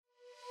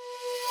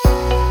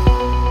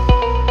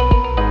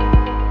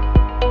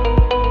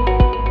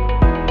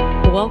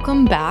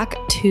Welcome back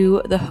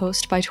to the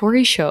Host by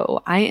Tori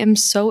show. I am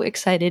so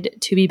excited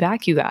to be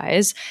back, you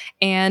guys,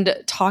 and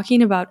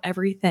talking about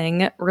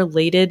everything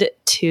related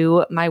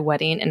to my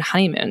wedding and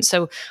honeymoon.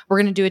 So we're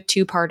going to do a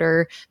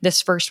two-parter.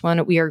 This first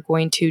one, we are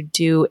going to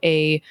do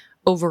a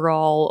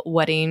overall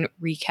wedding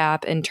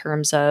recap in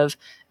terms of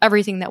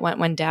everything that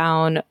went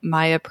down,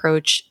 my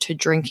approach to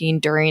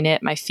drinking during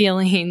it, my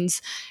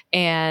feelings,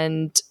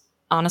 and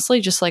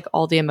honestly, just like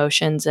all the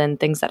emotions and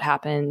things that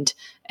happened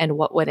and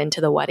what went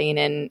into the wedding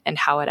and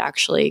how it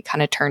actually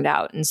kind of turned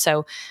out. And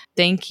so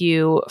thank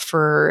you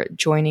for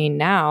joining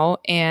now.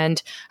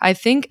 And I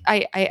think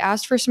I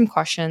asked for some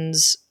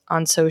questions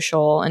on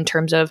social in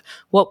terms of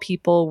what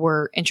people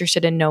were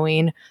interested in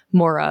knowing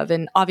more of.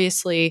 And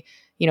obviously,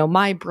 you know,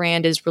 my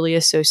brand is really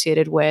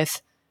associated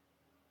with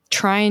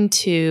trying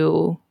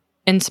to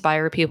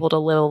inspire people to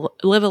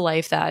live a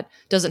life that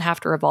doesn't have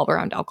to revolve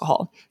around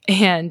alcohol.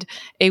 And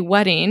a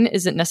wedding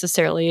isn't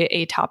necessarily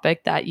a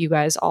topic that you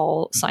guys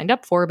all signed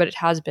up for, but it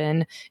has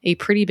been a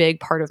pretty big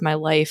part of my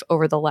life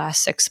over the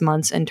last 6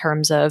 months in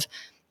terms of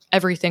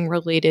everything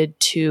related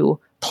to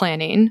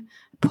planning,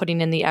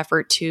 putting in the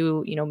effort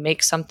to, you know,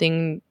 make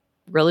something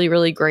really,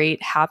 really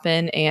great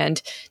happen.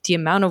 And the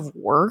amount of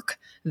work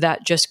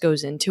that just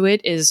goes into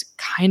it is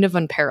kind of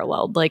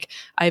unparalleled. Like,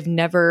 I've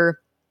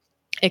never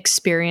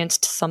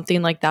experienced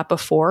something like that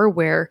before,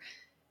 where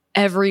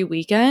every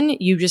weekend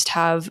you just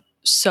have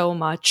so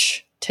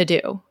much to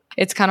do.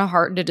 It's kind of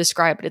hard to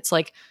describe, but it's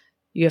like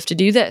you have to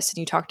do this and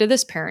you talk to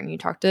this parent and you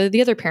talk to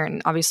the other parent.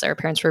 And obviously our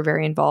parents were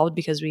very involved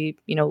because we,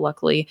 you know,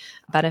 luckily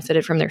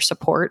benefited from their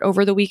support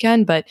over the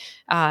weekend. But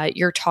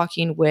you're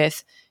talking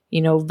with,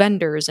 you know,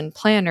 vendors and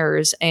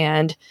planners,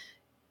 and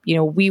you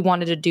know, we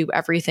wanted to do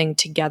everything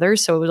together.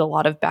 So it was a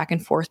lot of back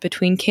and forth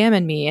between Cam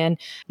and me. And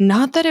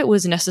not that it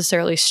was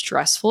necessarily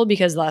stressful,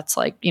 because that's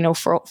like, you know,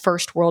 for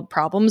first world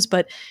problems,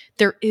 but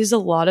there is a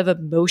lot of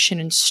emotion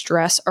and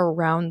stress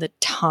around the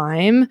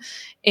time.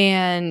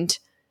 And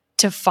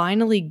to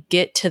finally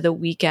get to the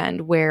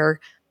weekend where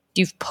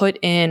you've put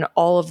in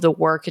all of the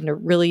work and to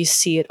really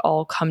see it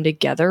all come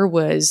together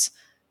was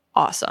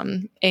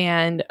awesome.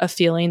 And a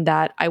feeling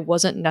that I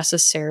wasn't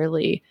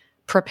necessarily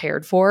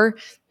prepared for.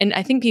 And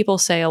I think people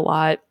say a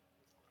lot,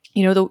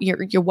 you know,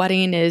 your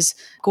wedding is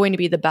going to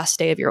be the best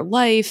day of your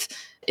life.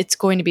 It's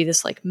going to be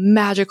this like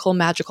magical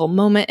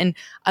moment. And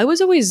I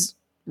was always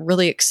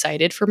really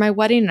excited for my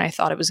wedding, and I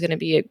thought it was going to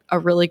be a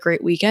really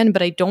great weekend,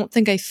 but I don't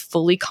think I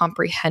fully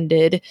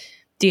comprehended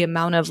the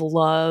amount of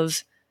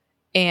love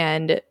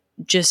and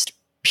just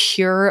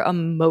pure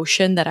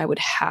emotion that I would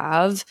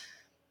have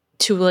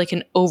to like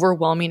an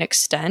overwhelming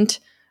extent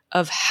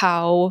of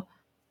how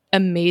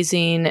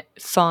amazing,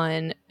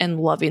 fun, and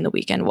loving the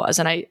weekend was.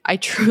 And I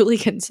truly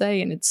can say,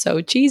 and it's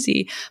so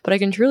cheesy, but I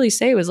can truly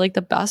say it was like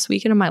the best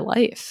weekend of my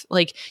life.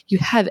 Like, you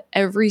have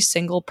every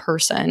single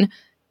person,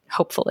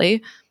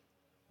 hopefully,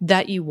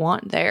 that you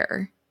want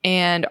there.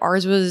 And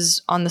ours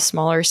was on the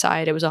smaller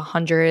side. It was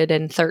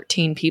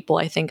 113 people,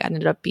 I think,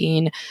 ended up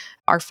being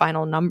our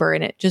final number.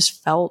 And it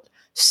just felt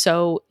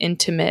so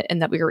intimate,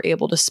 and that we were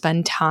able to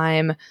spend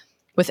time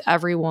with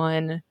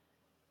everyone.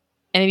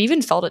 And it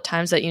even felt at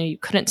times that, you know, you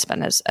couldn't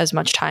spend as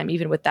much time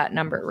even with that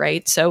number,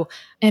 right? So,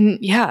 and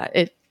yeah,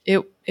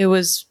 it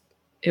was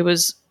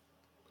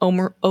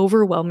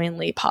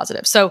overwhelmingly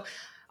positive. So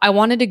I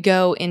wanted to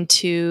go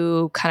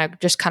into kind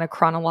of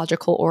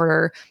chronological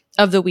order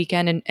of the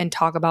weekend and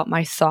talk about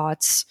my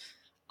thoughts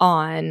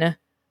on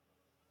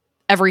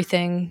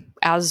everything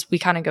as we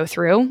kind of go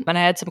through. And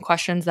I had some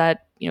questions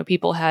that, you know,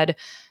 people had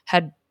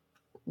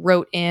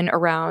wrote in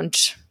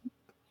around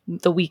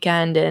the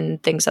weekend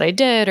and things that I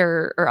did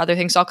or other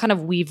things. So I'll kind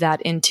of weave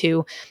that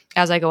into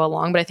as I go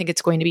along, but I think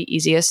it's going to be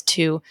easiest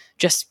to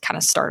just kind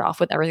of start off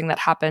with everything that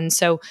happened.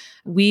 So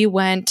we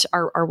went,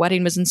 our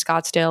wedding was in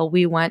Scottsdale.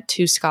 We went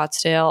to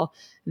Scottsdale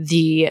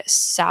the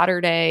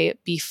Saturday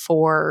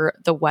before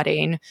the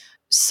wedding.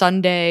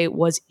 Sunday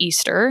was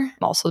Easter,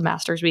 also the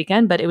Masters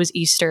weekend, but it was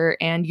Easter.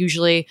 And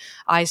usually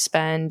I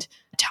spend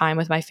time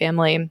with my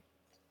family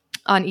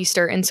on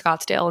Easter in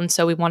Scottsdale. And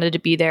so we wanted to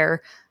be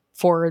there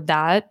for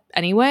that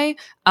anyway.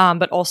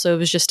 But also it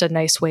was just a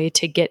nice way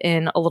to get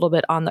in a little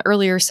bit on the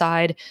earlier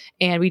side,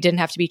 and we didn't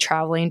have to be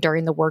traveling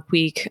during the work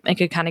week and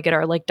could kind of get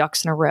our like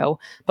ducks in a row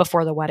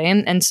before the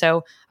wedding. And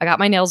so I got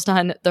my nails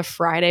done the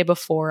Friday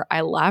before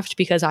I left,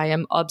 because I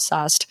am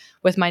obsessed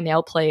with my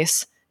nail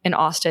place in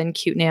Austin,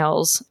 Cute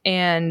Nails.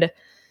 And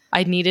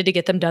I needed to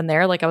get them done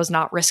there. Like, I was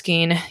not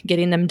risking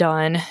getting them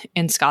done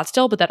in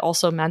Scottsdale, but that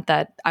also meant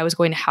that I was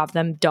going to have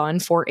them done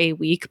for a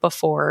week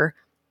before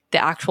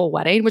the actual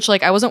wedding, which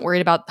like I wasn't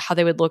worried about how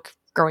they would look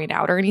growing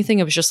out or anything.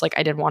 It was just like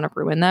I didn't want to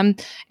ruin them.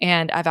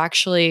 And I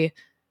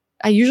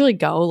usually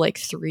go like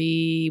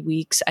 3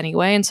 weeks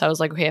anyway. And so I was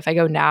like, okay, if I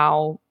go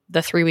now, the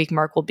 3-week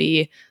mark will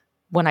be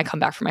when I come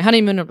back from my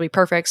honeymoon, it'll be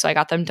perfect. So I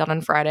got them done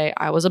on Friday.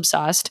 I was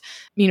obsessed,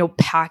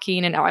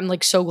 packing. And I'm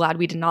like so glad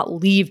we did not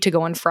leave to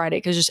go on Friday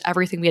because just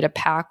everything we had to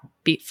pack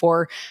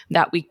before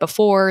that week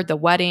before the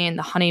wedding,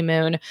 the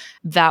honeymoon,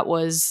 that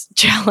was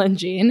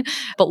challenging.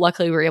 But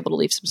luckily we were able to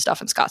leave some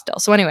stuff in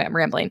Scottsdale. So anyway, I'm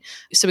rambling.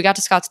 So we got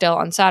to Scottsdale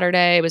on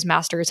Saturday. It was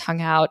Masters,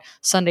 hung out.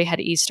 Sunday had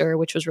Easter,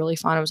 which was really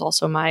fun. It was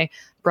also my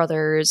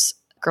brother's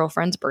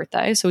girlfriend's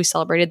birthday. So we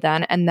celebrated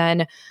then. And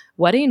then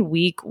wedding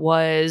week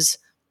was,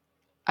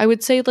 I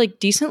would say, like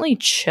decently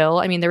chill.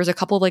 I mean, there was a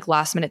couple of like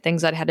last minute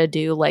things that I had to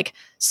do, like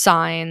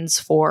signs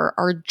for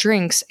our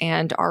drinks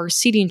and our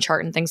seating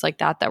chart and things like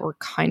that were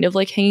kind of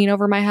like hanging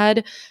over my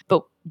head,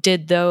 but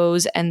did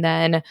those. And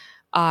then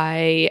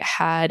I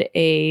had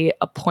a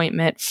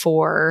appointment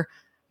for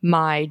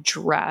my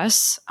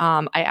dress.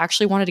 I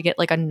actually wanted to get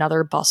like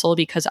another bustle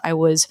because I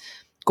was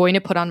going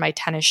to put on my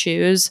tennis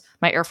shoes,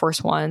 my Air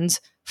Force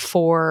Ones,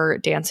 for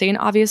dancing,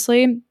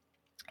 obviously.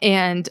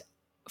 And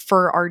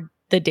for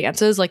the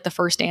dances, like the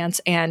first dance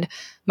and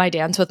my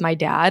dance with my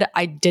dad,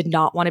 I did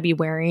not want to be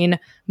wearing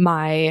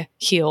my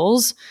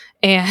heels.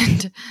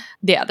 And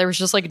yeah, there was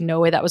just like no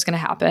way that was going to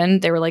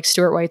happen. They were like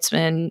Stuart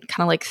Weitzman,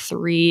 kind of like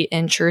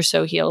 3-inch or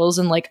so heels.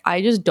 And like,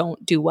 I just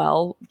don't do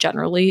well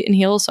generally in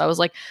heels. So I was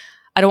like,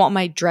 I don't want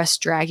my dress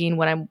dragging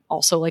when I'm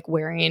also like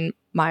wearing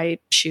my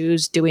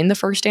shoes doing the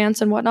first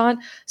dance and whatnot.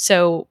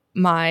 So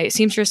my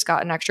seamstress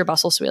got an extra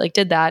bustle. So we like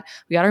did that.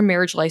 We got our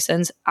marriage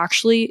license.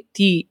 Actually,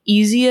 the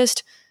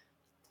easiest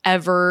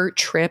ever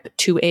trip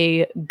to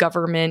a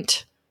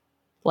government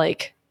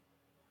like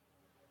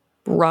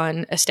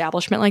run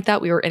establishment like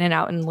that. We were in and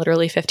out in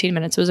literally 15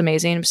 minutes. It was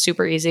amazing. It was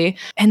super easy.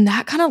 And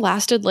that kind of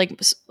lasted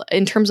like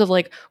in terms of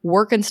like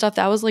work and stuff,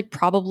 that was like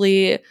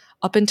probably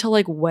up until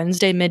like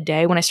Wednesday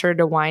midday when I started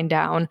to wind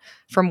down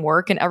from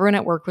work, and everyone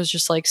at work was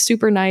just like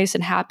super nice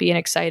and happy and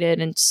excited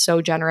and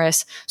so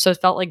generous. So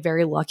it felt like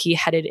very lucky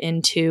headed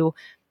into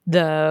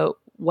the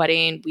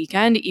wedding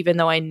weekend, even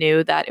though I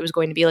knew that it was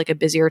going to be like a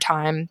busier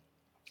time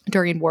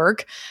during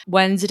work.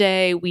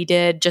 Wednesday, we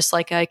did just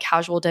like a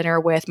casual dinner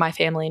with my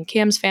family and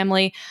Cam's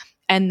family.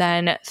 And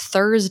then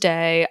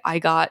Thursday, I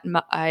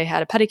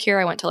had a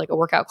pedicure. I went to like a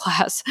workout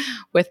class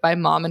with my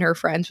mom and her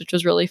friends, which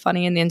was really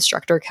funny. And the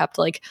instructor kept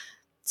like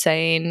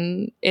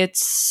saying,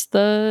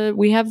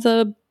 we have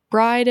the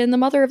bride and the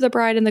mother of the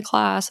bride in the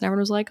class. And everyone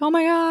was like, oh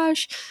my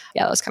gosh.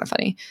 Yeah, that was kind of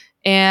funny.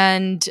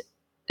 And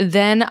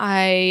then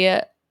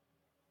I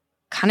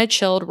kind of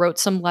chilled, wrote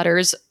some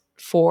letters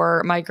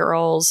for my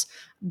girls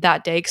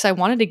that day because I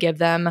wanted to give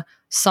them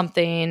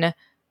something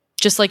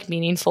just like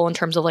meaningful in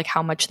terms of like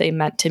how much they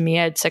meant to me.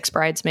 I had 6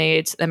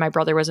 bridesmaids and my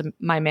brother was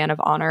my man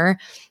of honor.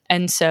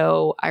 And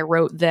so I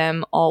wrote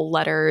them all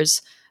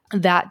letters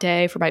that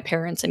day for my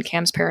parents and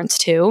Cam's parents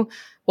too.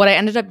 What I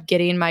ended up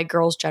getting my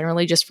girls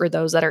generally, just for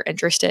those that are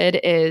interested,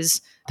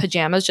 is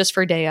pajamas just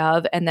for day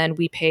of. And then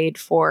we paid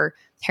for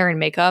hair and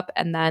makeup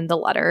and then the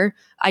letter.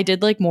 I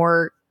did like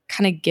more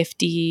kind of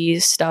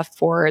gifty stuff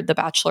for the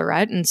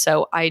bachelorette. And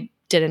so I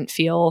didn't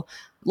feel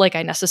like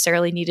I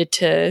necessarily needed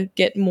to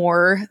get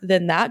more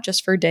than that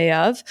just for day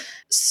of.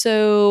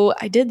 So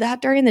I did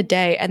that during the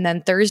day. And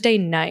then Thursday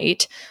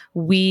night,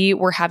 we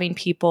were having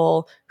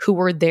people who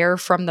were there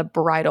from the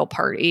bridal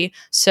party.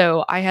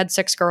 So I had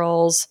 6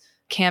 girls.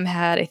 Cam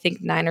had, I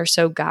think, 9 or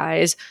so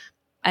guys.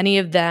 Any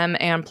of them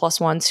and plus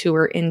ones who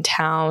were in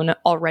town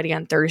already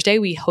on Thursday,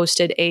 we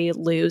hosted a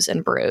Lose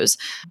and Brews.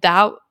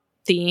 That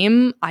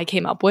theme I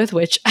came up with,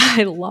 which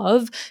I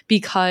love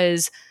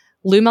because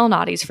Lou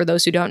Malnati's, for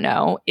those who don't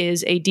know,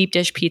 is a deep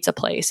dish pizza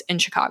place in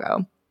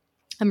Chicago.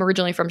 I'm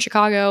originally from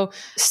Chicago.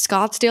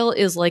 Scottsdale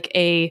is like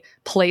a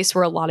place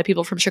where a lot of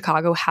people from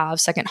Chicago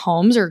have second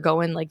homes or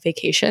go and like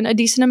vacation a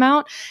decent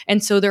amount.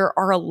 And so there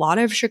are a lot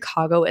of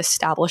Chicago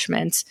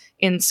establishments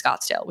in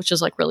Scottsdale, which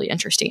is like really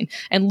interesting.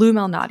 And Lou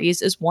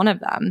Malnati's is one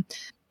of them.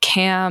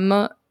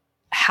 Cam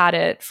had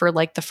it for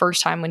like the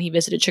first time when he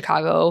visited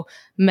Chicago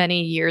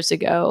many years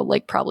ago,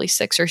 like probably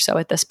 6 or so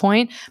at this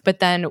point. But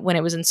then when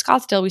it was in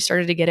Scottsdale, we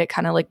started to get it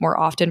kind of like more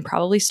often,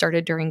 probably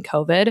started during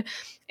COVID.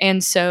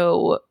 And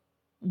so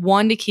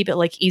one, to keep it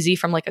like easy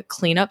from like a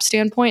cleanup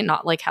standpoint,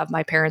 not like have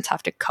my parents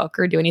have to cook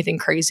or do anything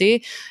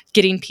crazy.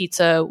 Getting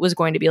pizza was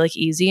going to be like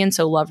easy. And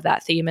so loved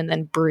that theme. And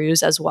then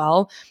brews as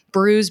well.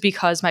 Brews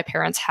because my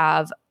parents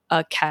have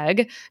a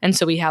keg. And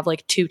so we have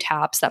like 2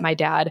 taps that my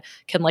dad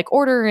can like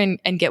order and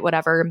get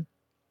whatever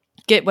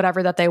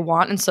that they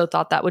want. And so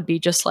thought that would be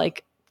just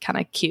like kind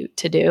of cute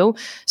to do.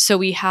 So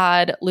we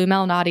had Lou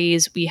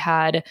Malnati's, we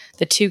had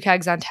the 2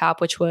 kegs on tap,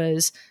 which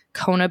was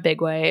Kona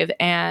Big Wave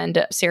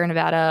and Sierra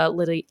Nevada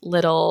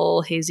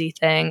Little Hazy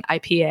Thing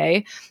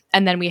IPA.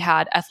 And then we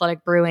had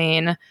Athletic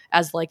Brewing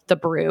as like the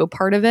brew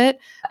part of it,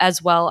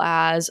 as well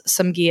as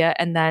some Gia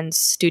and then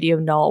Studio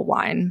Null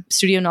wine.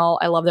 Studio Null,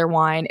 I love their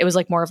wine. It was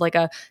like more of like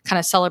a kind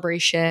of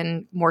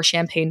celebration, more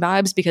champagne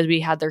vibes because we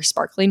had their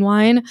sparkling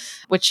wine,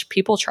 which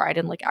people tried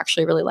and like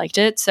actually really liked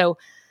it. So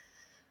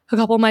a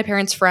couple of my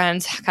parents'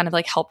 friends kind of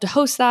like helped to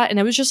host that. And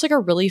it was just like a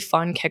really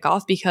fun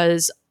kickoff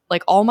because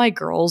like all my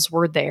girls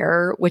were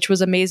there, which was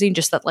amazing.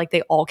 Just that like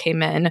they all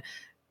came in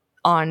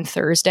on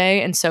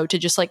Thursday. And so to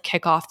just like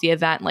kick off the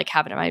event, like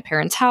have it at my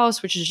parents'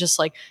 house, which is just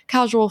like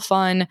casual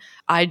fun.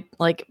 I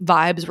like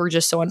vibes were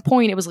just so on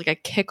point. It was like a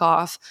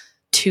kickoff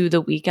to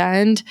the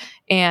weekend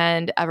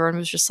and everyone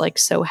was just like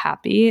so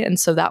happy. And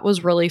so that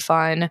was really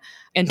fun.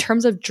 In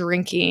terms of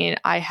drinking,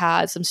 I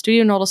had some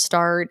Studio Null to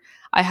start.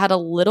 I had a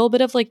little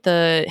bit of like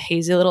the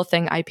hazy little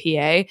thing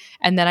IPA,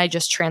 and then I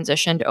just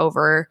transitioned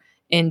over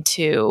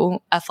into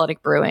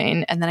Athletic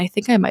Brewing. And then I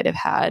think I might have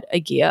had a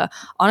Gia.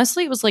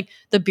 Honestly, it was like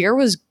the beer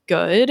was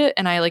good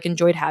and I like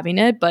enjoyed having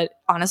it, but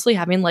honestly,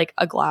 having like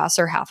a glass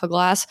or half a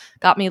glass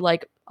got me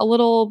like a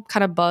little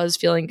kind of buzz,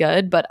 feeling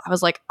good. But I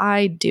was like,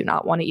 I do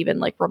not want to even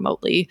like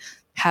remotely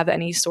have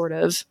any sort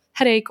of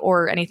headache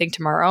or anything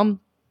tomorrow.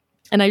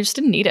 And I just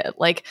didn't need it.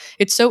 Like,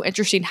 it's so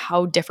interesting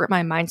how different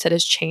my mindset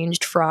has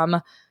changed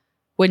from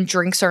when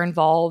drinks are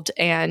involved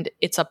and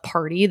it's a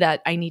party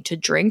that I need to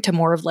drink to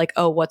more of like,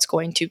 oh, what's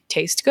going to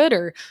taste good?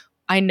 Or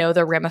I know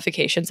the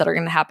ramifications that are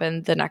going to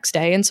happen the next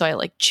day. And so I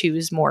like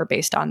choose more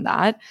based on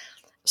that.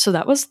 So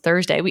that was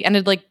Thursday. We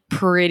ended like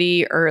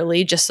pretty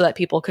early just so that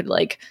people could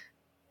like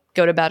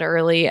go to bed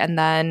early. And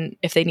then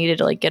if they needed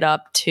to like get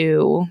up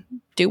to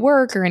do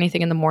work or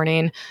anything in the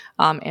morning,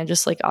 and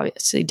just like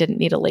obviously didn't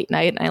need a late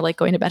night. And I like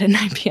going to bed at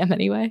 9 p.m.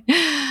 anyway.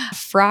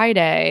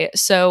 Friday.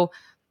 So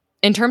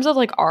in terms of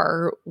like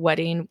our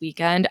wedding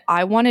weekend,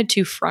 I wanted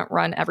to front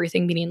run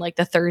everything, meaning like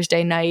the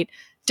Thursday night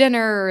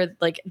dinner,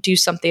 like do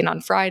something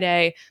on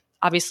Friday,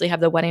 obviously have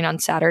the wedding on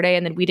Saturday.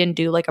 And then we didn't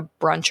do like a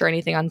brunch or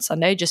anything on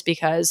Sunday just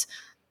because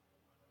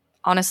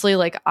honestly,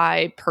 like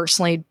I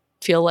personally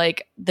feel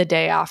like the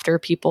day after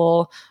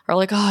people are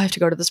like, oh, I have to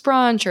go to this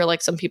brunch, or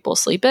like some people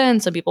sleep in,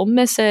 some people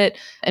miss it.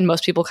 And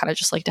most people kind of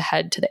just like to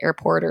head to the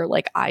airport, or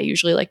like I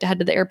usually like to head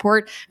to the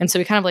airport. And so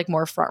we kind of like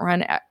more front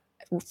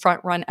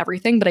run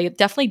everything. But I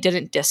definitely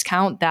didn't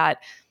discount that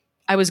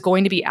I was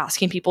going to be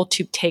asking people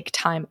to take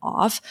time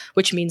off,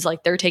 which means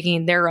like they're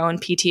taking their own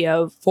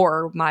PTO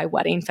for my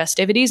wedding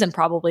festivities and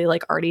probably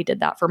like already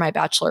did that for my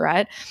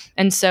bachelorette.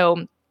 And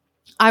so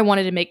I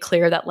wanted to make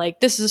clear that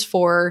like this is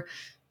for,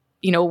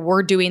 you know,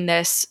 we're doing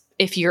this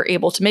if you're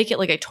able to make it.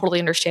 Like I totally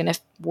understand if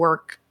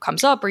work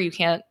comes up or you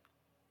can't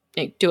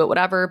do it,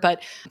 whatever.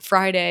 But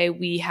Friday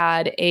we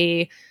had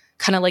a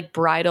kind of like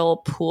bridal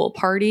pool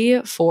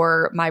party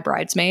for my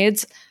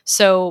bridesmaids.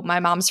 So my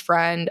mom's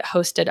friend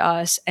hosted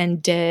us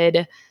and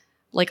did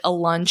like a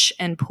lunch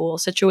and pool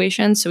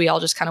situation. So we all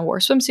just kind of wore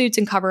swimsuits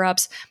and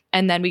cover-ups.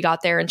 And then we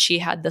got there and she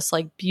had this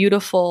like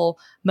beautiful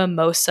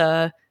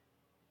mimosa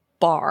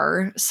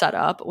bar set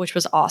up, which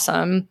was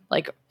awesome.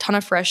 Like ton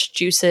of fresh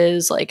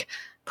juices, like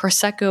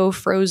Prosecco,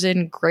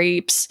 frozen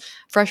grapes,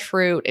 fresh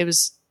fruit. It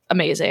was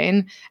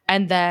amazing.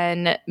 And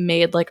then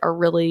made like a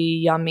really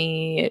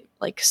yummy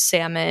like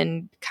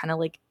salmon kind of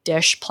like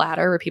dish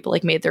platter where people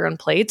like made their own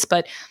plates.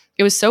 But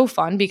it was so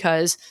fun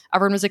because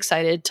everyone was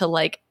excited to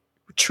like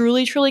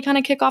truly kind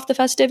of kick off the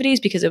festivities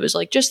because it was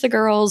like just the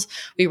girls.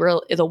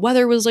 The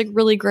weather was like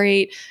really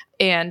great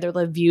and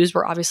the views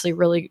were obviously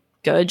really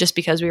good just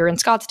because we were in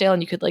Scottsdale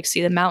and you could like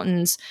see the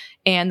mountains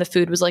and the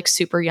food was like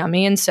super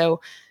yummy. And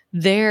so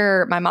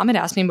there, my mom had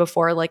asked me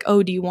before, like,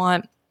 oh, do you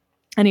want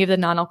any of the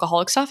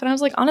non-alcoholic stuff? And I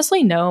was like,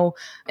 honestly, no.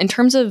 In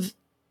terms of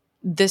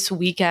this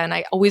weekend,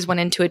 I always went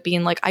into it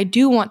being like, I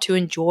do want to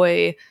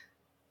enjoy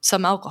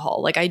some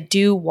alcohol. Like I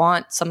do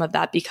want some of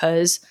that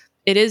because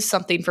it is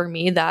something for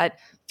me that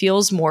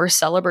feels more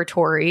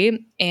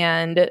celebratory,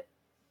 and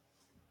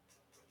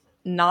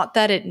not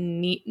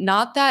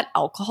that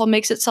alcohol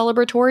makes it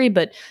celebratory,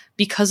 but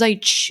because I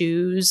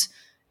choose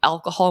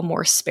alcohol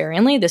more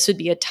sparingly, this would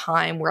be a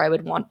time where I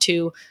would want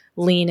to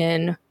lean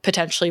in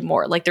potentially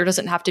more. Like there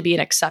doesn't have to be an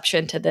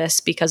exception to this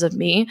because of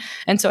me.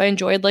 And so I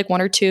enjoyed like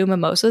one or two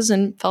mimosas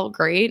and felt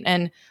great.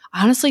 And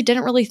I honestly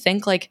didn't really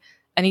think like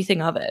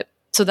anything of it.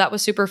 So that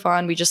was super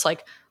fun. We just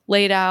like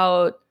laid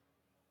out,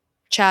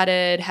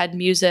 chatted, had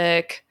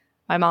music.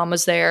 My mom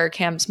was there.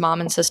 Cam's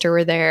mom and sister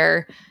were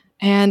there.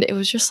 And it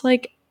was just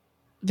like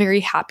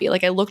very happy.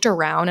 Like I looked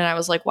around and I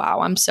was like,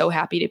 wow, I'm so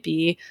happy to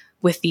be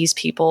with these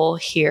people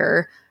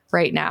here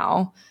right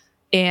now.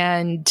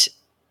 And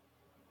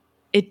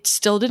it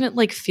still didn't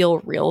like feel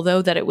real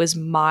though that it was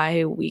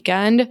my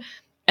weekend.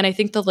 And I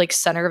think the like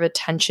center of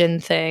attention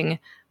thing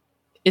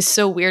is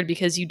so weird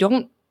because you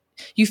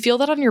feel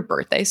that on your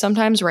birthday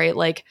sometimes, right?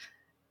 Like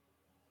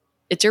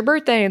it's your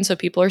birthday and so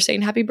people are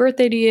saying happy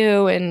birthday to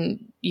you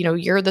and you know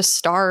you're the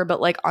star, but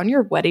like on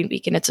your wedding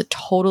weekend it's a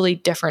totally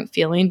different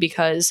feeling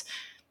because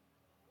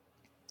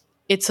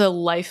it's a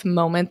life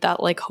moment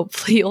that like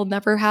hopefully you'll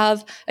never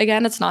have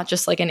again. It's not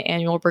just like an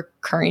annual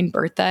recurring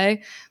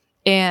birthday.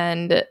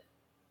 And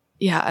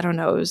yeah, I don't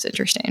know. It was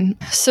interesting.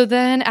 So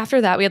then after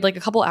that, we had like a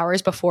couple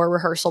hours before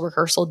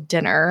rehearsal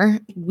dinner.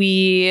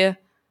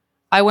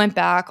 I went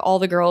back. All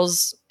the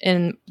girls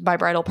in my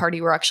bridal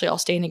party were actually all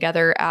staying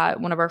together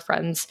at one of our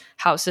friends'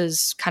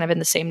 houses, kind of in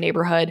the same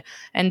neighborhood.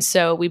 And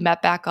so we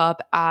met back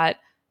up at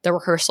the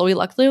rehearsal. We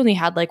luckily only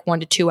had like 1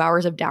 to 2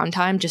 hours of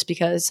downtime just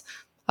because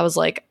I was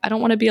like, I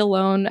don't want to be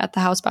alone at the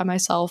house by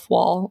myself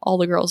while all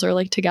the girls are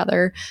like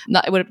together.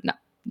 It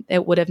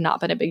would have not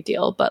been a big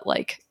deal, but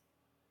like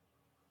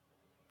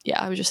Yeah,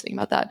 I was just thinking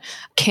about that.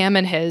 Cam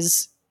and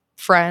his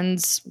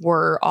friends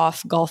were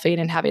off golfing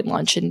and having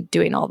lunch and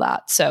doing all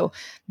that. So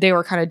they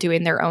were kind of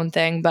doing their own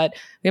thing. But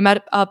we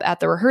met up at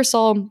the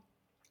rehearsal,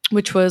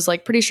 which was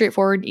like pretty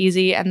straightforward and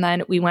easy. And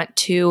then we went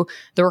to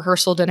the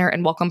rehearsal dinner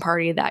and welcome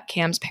party that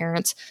Cam's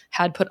parents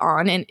had put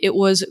on, and it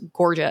was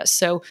gorgeous.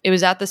 So it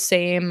was at the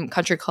same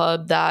country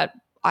club that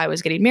I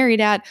was getting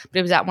married at, but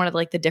it was at one of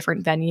like the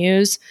different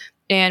venues.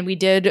 And we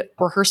did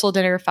rehearsal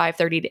dinner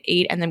 5:30 to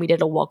 8, and then we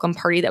did a welcome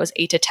party that was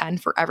 8 to 10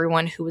 for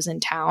everyone who was in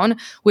town,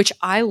 which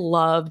I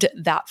loved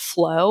that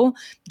flow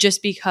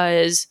just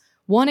because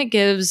one, it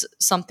gives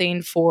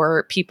something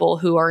for people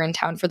who are in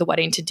town for the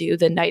wedding to do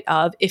the night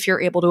of, if you're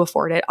able to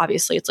afford it.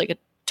 Obviously, it's like a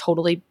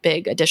totally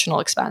big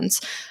additional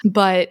expense.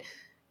 But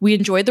we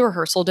enjoyed the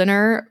rehearsal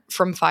dinner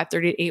from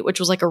 5:30 to 8, which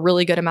was like a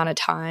really good amount of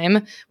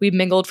time. We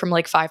mingled from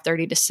like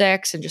 5:30 to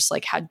 6 and just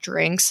like had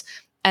drinks.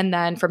 And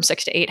then from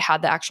 6 to 8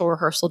 had the actual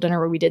rehearsal dinner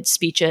where we did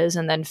speeches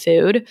and then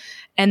food.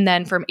 And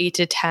then from 8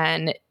 to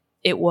 10,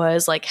 it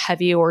was like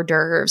heavy hors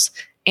d'oeuvres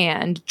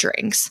and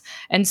drinks.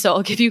 And so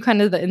I'll give you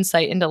kind of the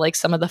insight into like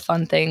some of the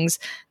fun things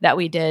that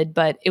we did,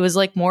 but it was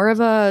like more of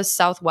a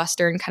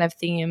Southwestern kind of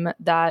theme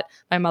that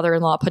my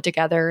mother-in-law put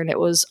together. And it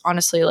was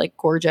honestly like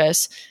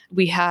gorgeous.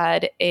 We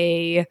had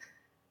a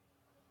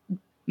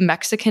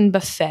Mexican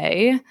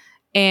buffet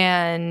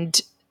and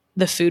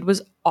the food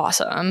was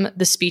awesome.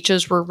 The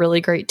speeches were really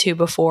great too.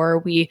 Before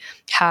we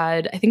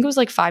had, I think it was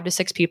like 5 to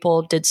 6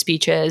 people did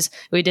speeches.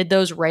 We did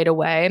those right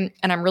away.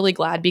 And I'm really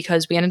glad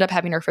because we ended up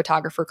having our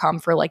photographer come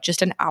for like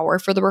just an hour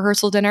for the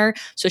rehearsal dinner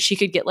so she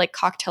could get like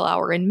cocktail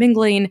hour and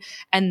mingling,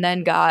 and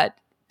then got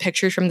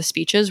pictures from the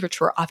speeches, which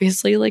were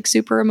obviously like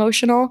super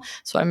emotional.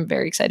 So I'm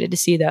very excited to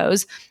see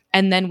those.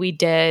 And then we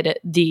did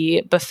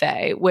the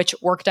buffet, which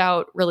worked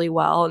out really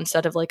well.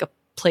 Instead of like a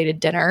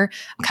plated dinner,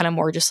 kind of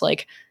more just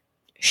like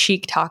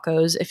chic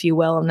tacos, if you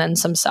will, and then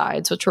some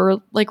sides, which were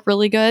like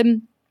really good.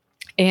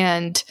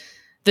 And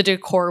the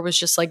decor was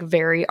just like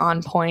very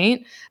on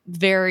point,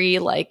 very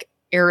like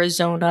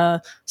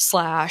Arizona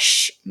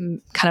slash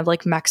kind of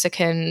like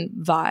Mexican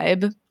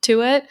vibe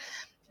to it.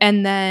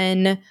 And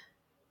then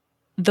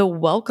the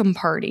welcome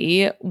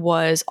party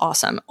was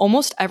awesome.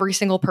 Almost every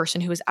single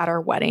person who was at our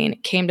wedding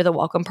came to the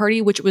welcome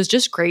party, which was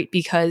just great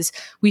because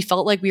we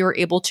felt like we were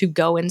able to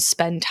go and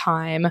spend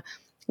time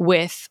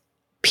with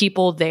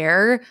people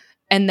there.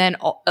 And then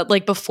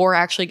like before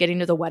actually getting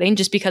to the wedding,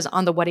 just because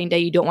on the wedding day,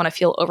 you don't want to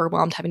feel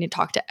overwhelmed having to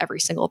talk to every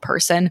single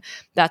person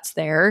that's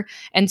there.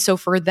 And so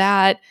for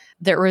that,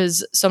 there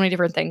was so many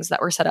different things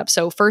that were set up.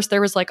 So first there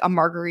was like a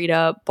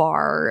margarita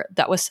bar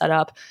that was set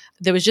up.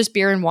 There was just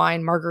beer and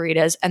wine,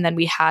 margaritas. And then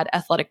we had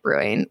athletic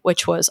brewing,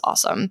 which was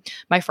awesome.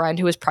 My friend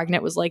who was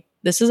pregnant was like,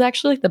 this is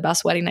actually like the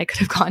best wedding I could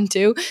have gone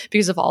to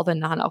because of all the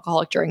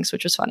non-alcoholic drinks,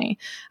 which was funny.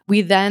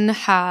 We then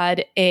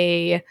had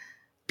a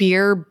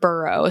beer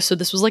burro. So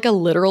this was like a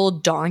literal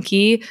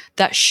donkey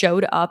that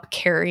showed up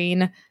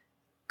carrying,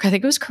 I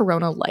think it was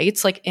Corona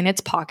lights, like in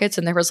its pockets.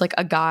 And there was like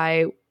a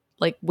guy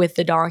like with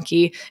the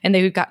donkey, and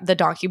they got the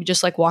donkey would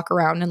just like walk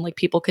around and like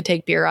people could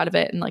take beer out of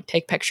it and like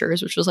take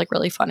pictures, which was like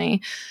really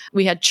funny.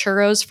 We had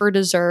churros for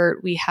dessert.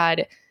 We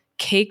had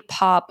cake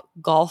pop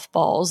golf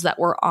balls that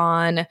were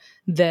on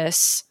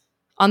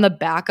the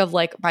back of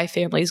like my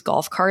family's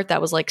golf cart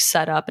that was like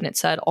set up, and it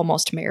said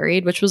almost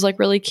married, which was like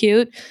really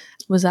cute.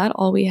 Was that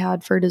all we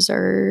had for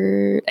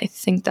dessert? I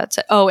think that's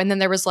it. Oh, and then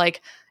there was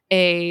like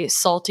a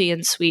salty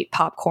and sweet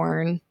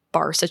popcorn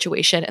bar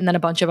situation, and then a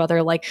bunch of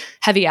other like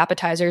heavy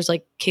appetizers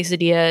like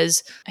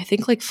quesadillas, I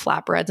think like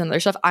flatbreads and other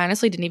stuff. I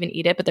honestly didn't even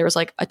eat it, but there was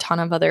like a ton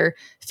of other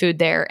food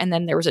there. And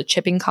then there was a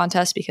chipping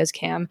contest because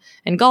Cam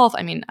and golf,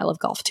 I mean, I love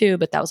golf too,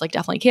 but that was like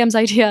definitely Cam's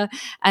idea.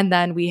 And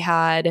then we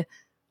had,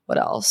 what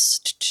else?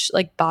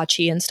 Like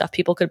bocce and stuff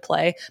people could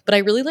play. But I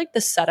really liked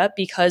the setup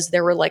because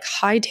there were like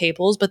high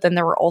tables, but then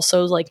there were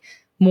also like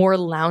more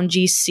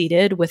loungy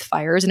seated with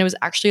fires. And it was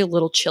actually a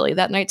little chilly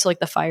that night. So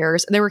like the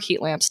fires, and there were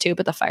heat lamps too,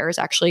 but the fires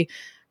actually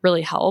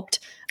really helped.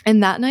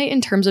 And that night,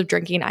 in terms of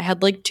drinking, I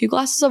had like 2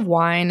 glasses of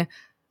wine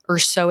or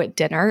so at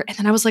dinner. And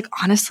then I was like,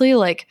 honestly,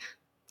 like,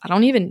 I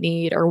don't even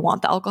need or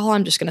want the alcohol.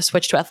 I'm just going to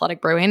switch to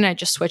athletic brewing. And I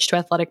just switched to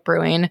athletic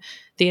brewing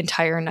the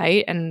entire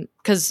night. And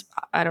because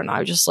I don't know, I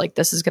was just like,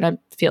 this is going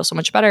to feel so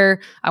much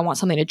better. I want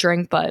something to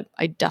drink, but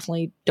I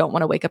definitely don't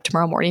want to wake up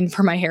tomorrow morning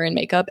for my hair and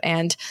makeup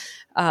and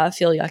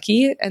feel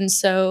yucky. And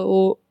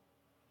so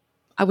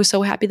I was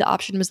so happy the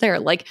option was there.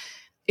 Like,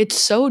 it's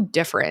so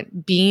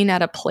different being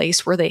at a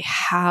place where they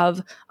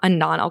have a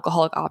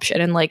non-alcoholic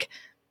option. And like,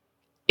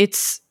 it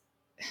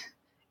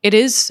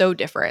is so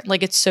different.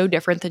 Like, it's so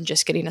different than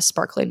just getting a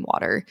sparkling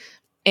water.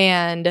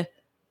 And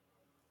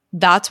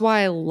that's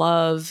why I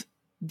love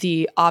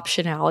the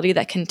optionality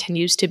that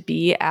continues to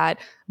be at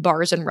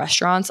bars and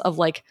restaurants of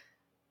like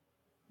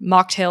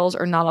mocktails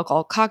or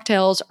non-alcoholic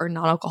cocktails or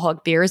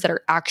non-alcoholic beers that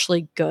are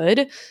actually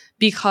good.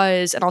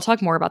 Because, and I'll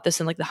talk more about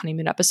this in like the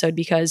honeymoon episode,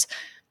 because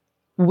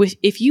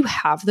if you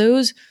have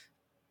those,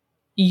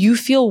 you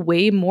feel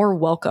way more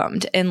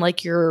welcomed and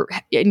like you're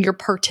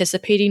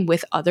participating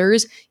with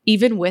others,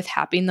 even with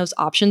having those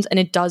options. And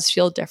it does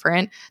feel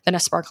different than a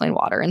sparkling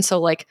water. And so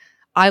like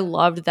I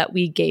loved that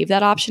we gave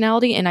that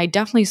optionality, and I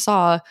definitely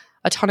saw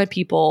a ton of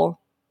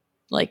people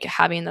like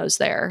having those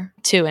there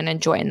too and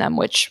enjoying them,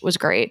 which was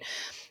great.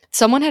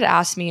 Someone had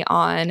asked me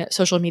on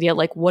social media,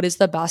 like, what is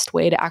the best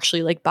way to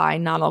actually like buy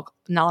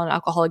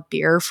non-alcoholic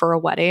beer for a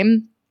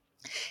wedding?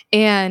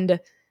 And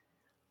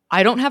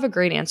I don't have a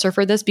great answer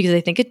for this because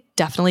I think it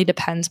definitely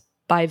depends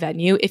by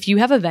venue. If you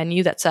have a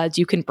venue that says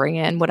you can bring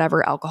in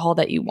whatever alcohol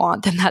that you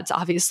want, then that's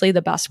obviously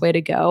the best way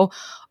to go.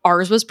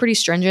 Ours was pretty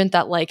stringent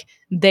that like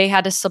they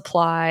had to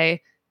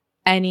supply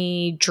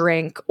any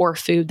drink or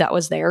food that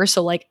was there.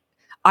 So like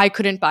I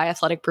couldn't buy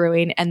Athletic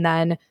Brewing and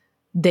then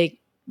they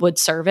would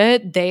serve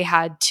it. They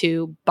had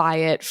to buy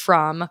it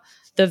from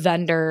the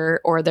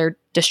vendor or their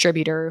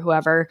distributor,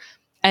 whoever,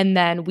 and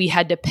then we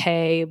had to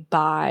pay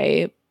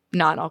by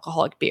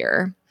non-alcoholic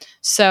beer.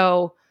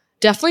 So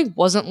definitely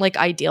wasn't like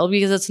ideal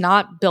because it's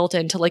not built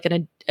into like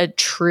a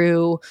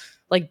true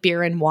like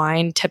beer and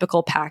wine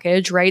typical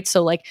package, right?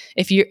 So like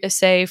if you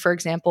say, for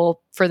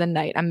example, for the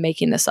night, I'm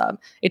making this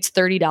up, it's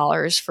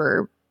 $30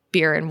 for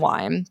beer and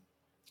wine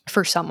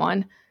for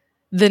someone.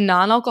 The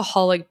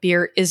non-alcoholic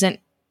beer isn't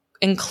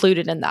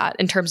included in that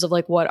in terms of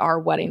like what our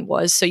wedding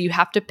was. So you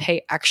have to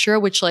pay extra,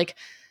 which like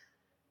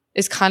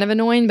is kind of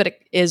annoying, but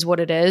it is what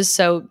it is.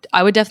 So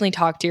I would definitely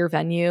talk to your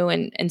venue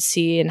and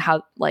see and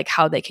how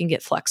they can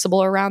get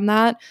flexible around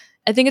that.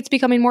 I think it's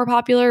becoming more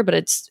popular, but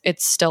it's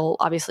still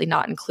obviously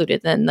not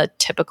included in the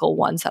typical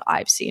ones that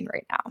I've seen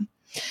right now.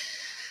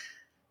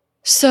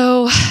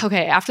 So,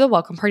 okay, after the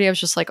welcome party, I was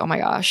just like, oh my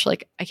gosh,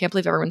 like I can't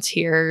believe everyone's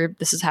here.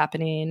 This is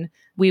happening.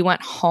 We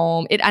went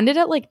home. It ended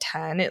at like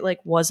 10. It like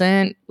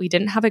we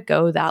didn't have it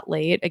go that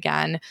late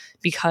again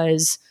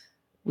because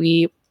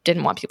we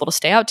didn't want people to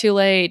stay out too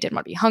late, didn't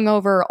want to be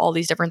hungover, all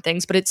these different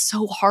things. But it's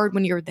so hard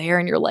when you're there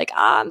and you're like,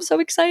 I'm so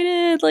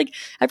excited. Like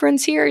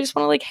everyone's here. I just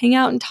want to like hang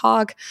out and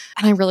talk.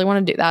 And I really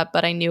want to do that.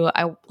 But I knew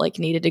I like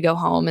needed to go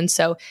home. And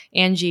so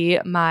Angie,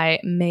 my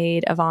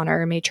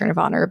matron of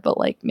honor, but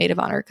like maid of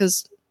honor,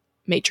 because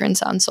matron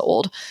sounds so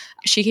old.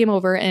 She came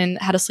over and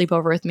had a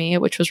sleepover with me,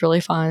 which was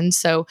really fun.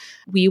 So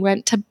we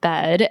went to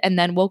bed and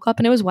then woke up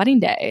and it was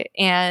wedding day.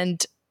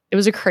 And it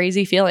was a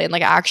crazy feeling.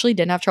 Like I actually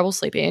didn't have trouble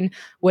sleeping,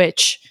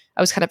 which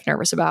I was kind of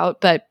nervous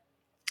about, but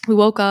we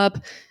woke up.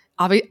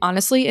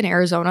 Honestly, in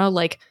Arizona,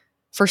 like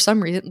for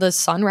some reason, the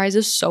sun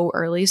rises so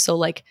early. So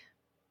like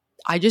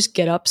I just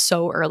get up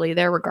so early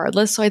there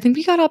regardless. So I think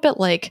we got up at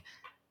like,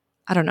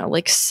 I don't know,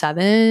 like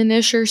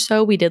 7-ish or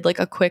so. We did like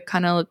a quick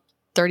kind of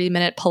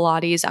 30-minute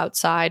Pilates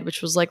outside,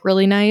 which was like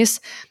really nice.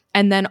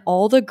 And then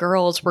all the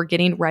girls were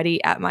getting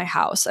ready at my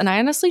house. And I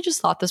honestly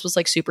just thought this was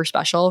like super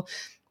special.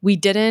 We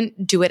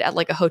didn't do it at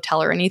like a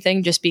hotel or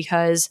anything just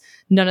because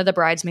none of the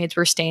bridesmaids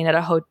were staying at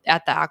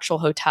at the actual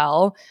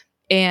hotel.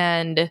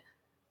 And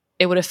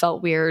it would have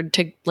felt weird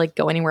to like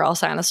go anywhere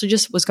else. I honestly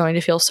just was going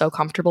to feel so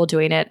comfortable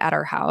doing it at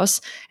our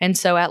house. And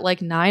so at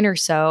like 9 or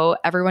so,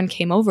 everyone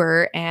came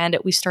over and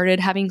we started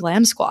having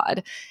Glam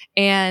Squad.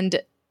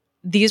 And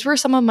these were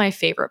some of my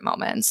favorite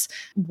moments.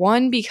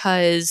 One,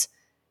 because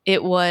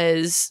it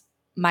was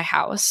my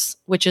house,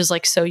 which is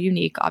like so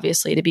unique,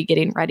 obviously, to be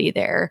getting ready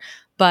there.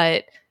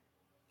 But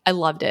I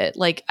loved it.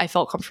 Like I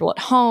felt comfortable at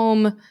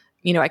home.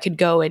 You know, I could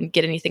go and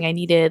get anything I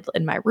needed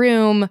in my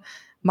room.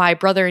 My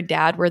brother and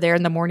dad were there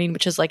in the morning,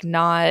 which is like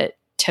not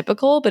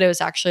typical, but it was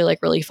actually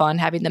like really fun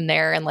having them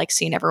there and like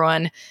seeing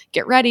everyone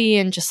get ready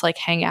and just like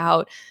hang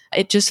out.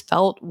 It just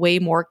felt way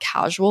more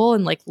casual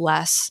and like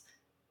less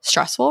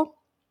stressful.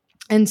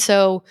 And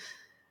so,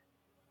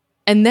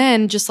 and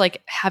then just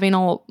like having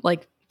all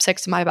like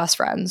 6 of my best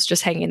friends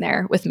just hanging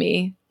there with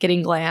me,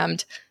 getting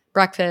glammed,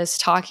 breakfast,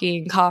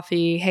 talking,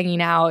 coffee,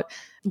 hanging out,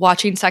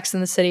 watching Sex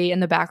and the City in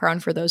the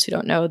background. For those who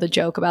don't know the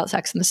joke about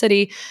Sex and the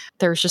City,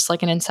 there's just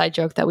like an inside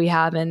joke that we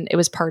have, and it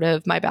was part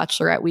of my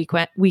bachelorette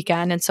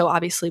weekend. And so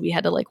obviously we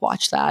had to like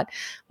watch that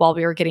while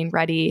we were getting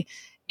ready.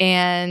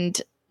 And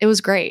it was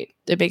great.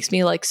 It makes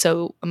me like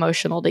so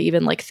emotional to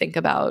even like think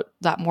about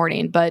that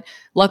morning. But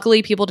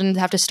luckily people didn't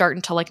have to start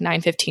until like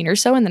 9:15 or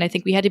so. And then I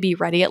think we had to be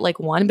ready at like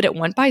 1, but it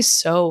went by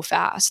so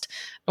fast.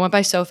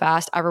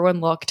 Everyone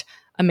looked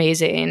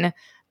amazing.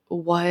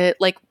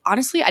 Like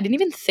honestly, I didn't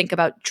even think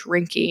about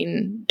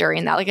drinking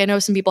during that. Like I know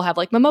some people have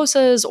like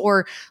mimosas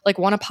or like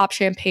want to pop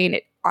champagne.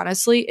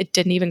 It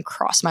didn't even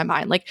cross my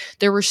mind. Like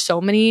there was so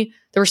much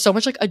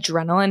like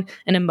adrenaline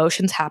and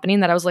emotions happening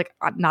that I was like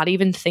not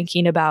even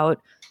thinking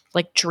about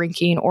like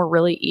drinking or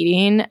really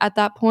eating at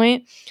that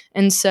point.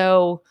 And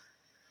so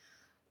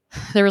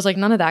there was like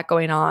none of that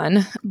going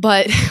on.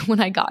 But when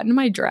I got in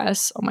my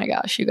dress, oh my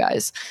gosh, you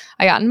guys,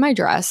 I got in my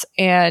dress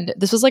and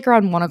this was like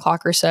around 1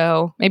 o'clock or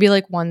so, maybe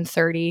like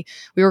 1:30.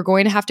 We were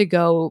going to have to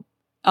go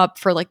up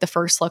for like the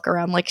first look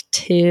around like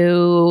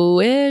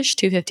 2-ish,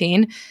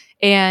 2:15.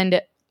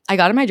 And I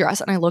got in my dress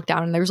and I looked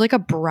down and there was like a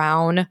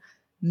brown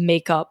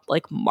makeup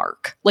like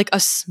mark, like a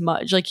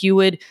smudge, like you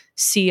would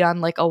see on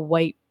like a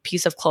white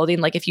piece of clothing,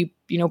 like if you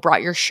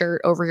brought your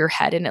shirt over your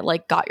head and it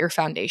like got your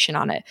foundation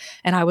on it.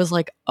 And I was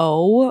like,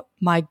 oh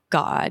my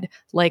God,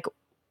 like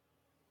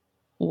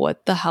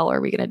what the hell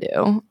are we going to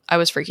do? I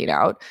was freaking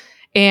out.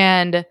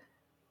 And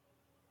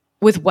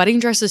with wedding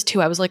dresses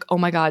too, I was like, oh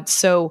my God.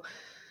 So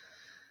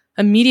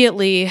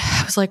immediately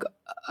I was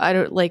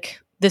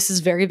like, this is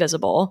very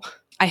visible.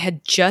 I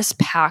had just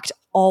packed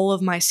all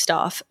of my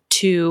stuff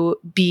to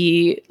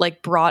be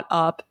like brought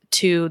up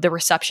to the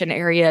reception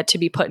area to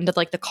be put into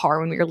like the car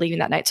when we were leaving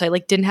that night. So I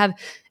like didn't have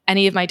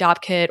any of my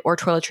DOP kit or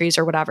toiletries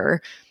or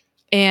whatever.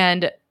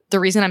 And the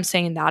reason I'm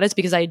saying that is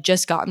because I had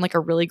just gotten like a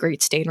really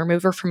great stain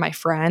remover from my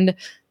friend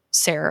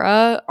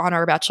Sarah on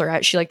our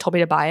bachelorette. She like told me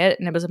to buy it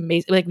and it was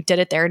amazing. Like we did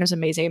it there and it was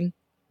amazing.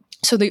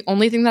 So the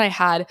only thing that I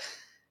had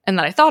and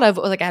that I thought of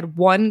was like I had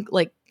one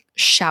like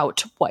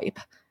shout wipe.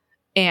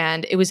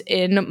 And it was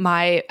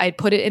I'd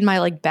put it in my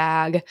like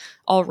bag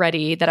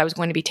already that I was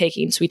going to be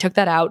taking. So we took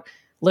that out,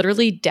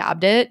 literally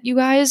dabbed it, you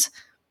guys.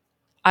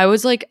 I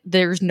was like,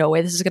 there's no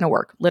way this is going to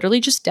work. Literally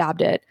just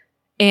dabbed it.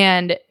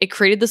 And it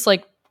created this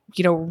like,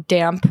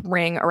 damp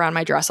ring around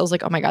my dress. I was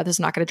like, oh my God, this is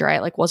not going to dry.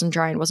 It like wasn't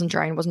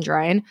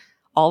drying.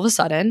 All of a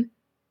sudden,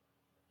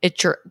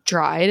 it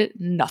dried.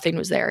 Nothing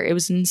was there. It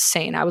was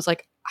insane. I was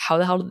like, how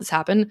the hell did this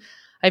happen?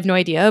 I have no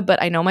idea,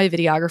 but I know my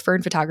videographer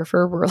and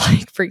photographer were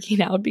like freaking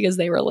out because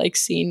they were like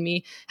seeing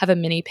me have a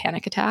mini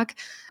panic attack.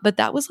 But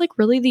that was like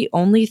really the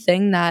only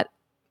thing that,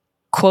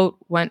 quote,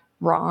 went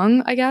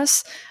wrong, I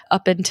guess,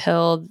 up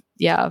until,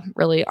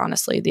 really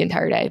honestly, the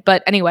entire day.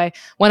 But anyway,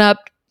 went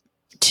up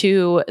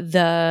to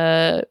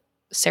the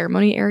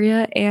ceremony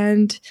area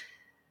and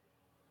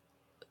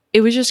it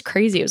was just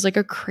crazy. It was like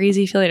a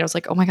crazy feeling. I was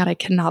like, oh my God, I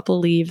cannot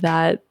believe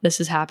that this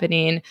is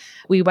happening.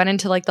 We went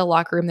into like the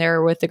locker room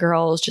there with the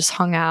girls, just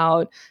hung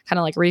out, kind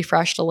of like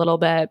refreshed a little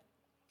bit,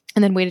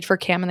 and then waited for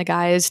Cam and the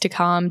guys to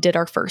come, did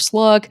our first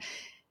look.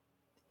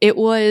 It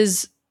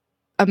was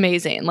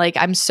amazing. Like,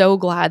 I'm so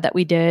glad that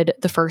we did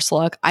the first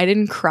look. I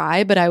didn't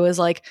cry, but I was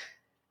like,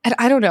 and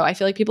I don't know. I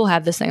feel like people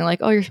have this thing like,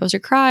 oh, you're supposed to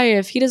cry.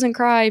 If he doesn't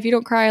cry, if you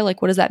don't cry, like,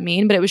 what does that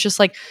mean? But it was just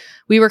like,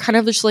 we were kind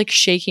of just like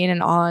shaking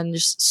and on,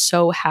 just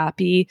so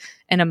happy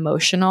and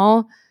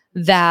emotional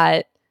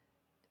that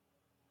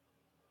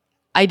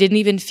I didn't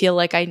even feel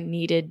like I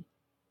needed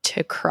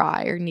to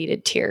cry or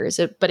needed tears.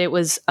 But it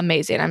was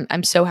amazing.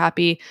 I'm so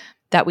happy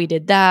that we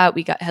did that.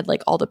 We had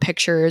like all the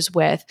pictures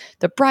with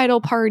the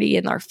bridal party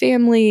and our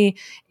family,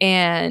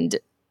 and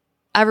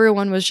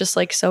everyone was just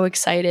like so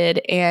excited.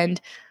 And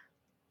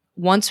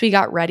once we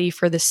got ready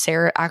for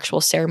the actual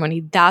ceremony,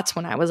 that's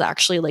when I was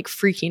actually like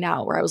freaking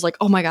out, where I was like,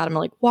 oh my God, I'm gonna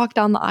like walk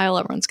down the aisle.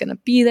 Everyone's gonna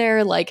be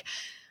there. Like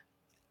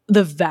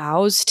the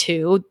vows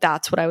too,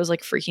 that's what I was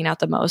like freaking out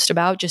the most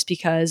about, just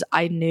because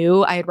I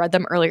knew I had read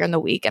them earlier in the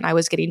week and I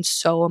was getting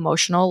so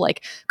emotional,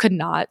 like could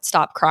not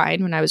stop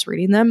crying when I was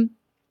reading them.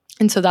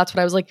 And so that's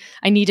what I was like,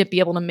 I need to be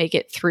able to make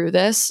it through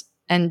this.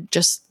 And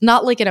just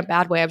not like in a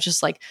bad way. I was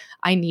just like,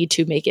 I need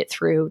to make it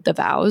through the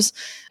vows.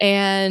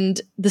 And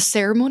the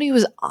ceremony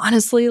was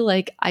honestly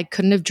like, I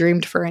couldn't have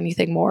dreamed for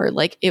anything more.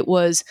 Like it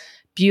was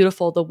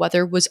beautiful. The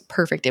weather was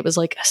perfect. It was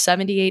like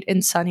 78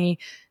 and sunny.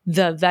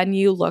 The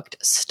venue looked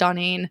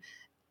stunning.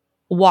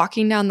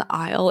 Walking down the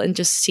aisle and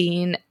just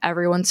seeing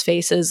everyone's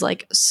faces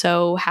like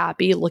so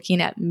happy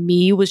looking at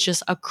me was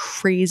just a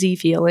crazy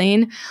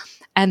feeling.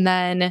 And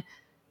then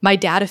my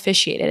dad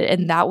officiated,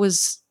 and that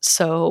was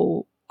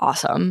so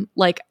awesome.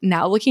 Like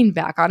now looking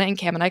back on it, and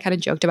Cam and I kind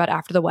of joked about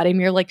after the wedding,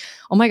 we were like,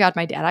 oh my God,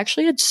 my dad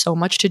actually had so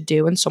much to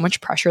do and so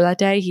much pressure that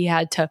day. He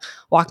had to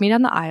walk me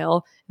down the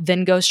aisle,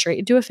 then go straight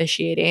into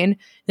officiating,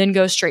 then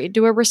go straight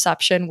into a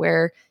reception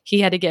where he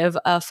had to give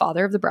a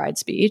father of the bride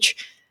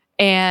speech.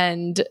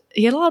 And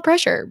he had a lot of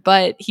pressure,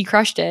 but he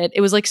crushed it.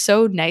 It was like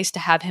so nice to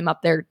have him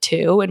up there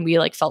too. And we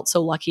like felt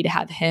so lucky to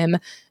have him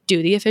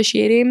do the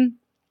officiating.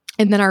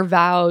 And then our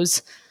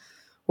vows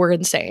were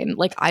insane.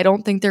 Like, I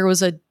don't think there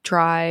was a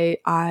dry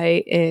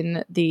eye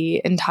in the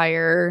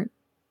entire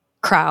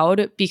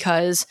crowd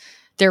because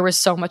there was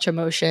so much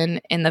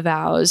emotion in the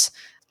vows.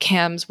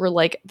 Cam's were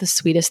like the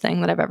sweetest thing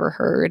that I've ever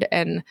heard.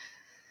 And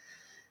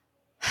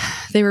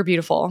they were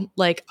beautiful.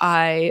 Like,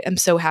 I am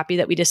so happy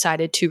that we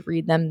decided to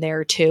read them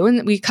there too.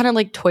 And we kind of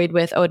like toyed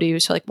with, oh, do you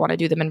like want to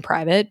do them in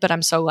private? But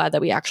I'm so glad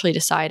that we actually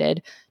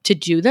decided to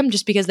do them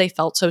just because they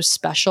felt so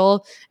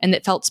special, and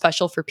it felt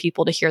special for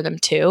people to hear them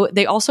too.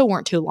 They also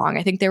weren't too long.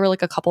 I think they were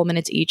like a couple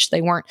minutes each.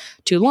 They weren't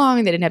too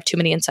long. They didn't have too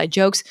many inside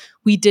jokes.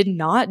 We did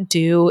not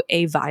do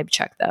a vibe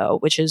check though,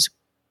 which is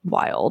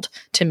wild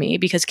to me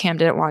because Cam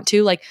didn't want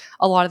to. Like,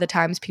 a lot of the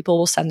times people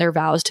will send their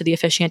vows to the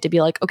officiant to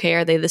be like, okay,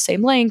 are they the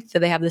same length? Do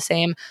they have the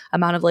same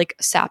amount of like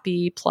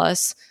sappy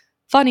plus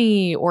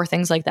funny or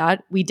things like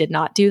that? We did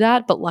not do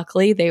that, but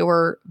luckily they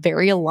were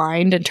very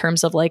aligned in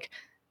terms of like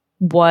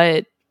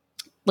what,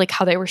 like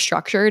how they were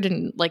structured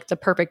and like the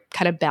perfect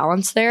kind of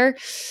balance there.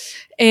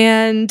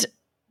 And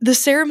the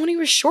ceremony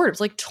was short. It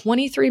was like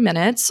 23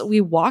 minutes.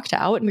 We walked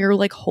out and we were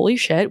like, holy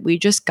shit, we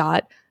just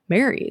got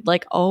married.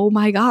 Like, oh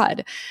my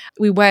God.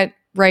 We went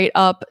right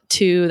up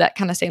to that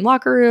kind of same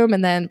locker room.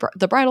 And then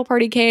the bridal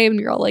party came and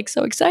we were all like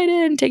so excited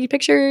and taking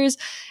pictures.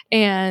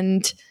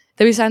 And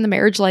then we signed the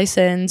marriage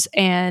license.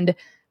 And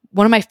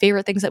one of my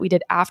favorite things that we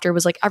did after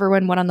was like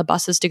everyone went on the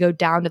buses to go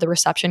down to the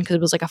reception because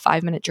it was like a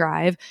 5-minute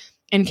drive.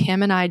 And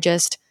Cam and I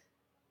just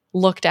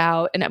looked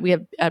out, and we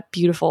have a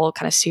beautiful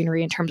kind of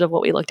scenery in terms of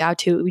what we looked out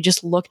to. We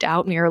just looked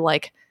out and we were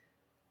like,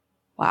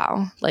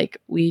 wow, like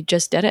we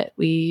just did it.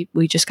 We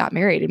just got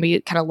married. And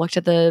we kind of looked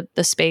at the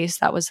space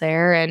that was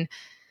there and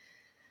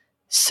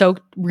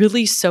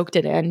really soaked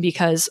it in,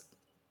 because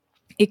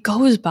it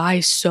goes by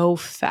so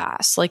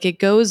fast. Like it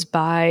goes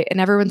by, and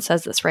everyone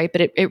says this, right?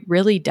 But it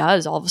really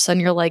does. All of a sudden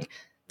you're like,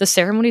 the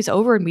ceremony's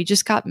over and we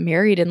just got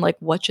married, and like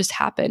what just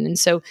happened? And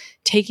so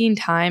taking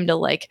time to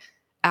like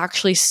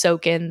actually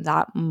soak in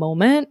that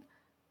moment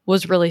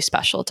was really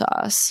special to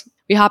us.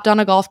 We hopped on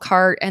a golf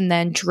cart and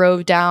then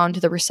drove down to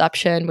the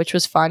reception, which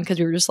was fun because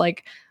we were just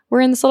like, we're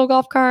in this little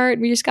golf cart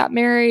and we just got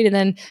married. And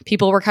then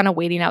people were kind of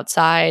waiting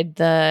outside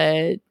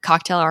the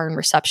cocktail hour and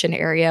reception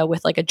area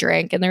with like a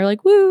drink, and they're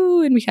like,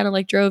 woo. And we kind of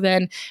like drove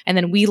in, and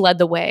then we led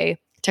the way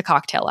to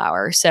cocktail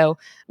hour. So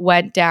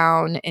went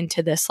down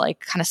into this like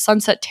kind of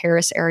sunset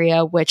terrace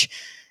area, which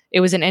it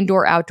was an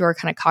indoor outdoor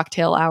kind of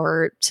cocktail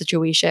hour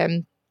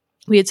situation.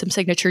 We had some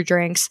signature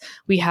drinks.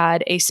 We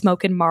had a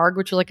smoke and marg,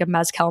 which was like a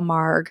mezcal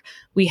marg.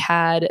 We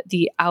had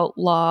the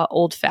Outlaw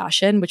Old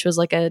Fashioned, which was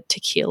like a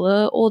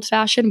tequila old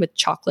fashioned with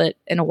chocolate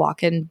and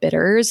Oaxacan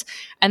bitters.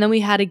 And then we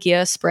had a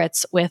Gia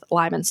Spritz with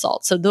lime and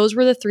salt. So those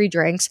were the 3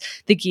 drinks.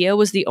 The Gia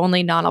was the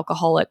only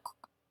non-alcoholic,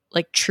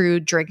 like true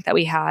drink that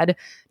we had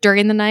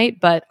during the night,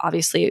 but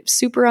obviously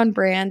super on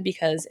brand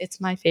because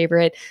it's my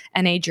favorite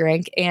NA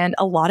drink. And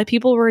a lot of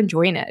people were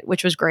enjoying it,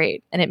 which was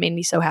great. And it made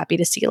me so happy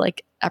to see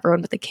like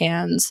everyone with the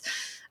cans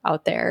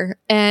out there.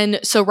 And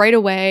so right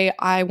away,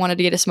 I wanted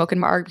to get a smoke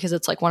and marg because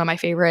it's like one of my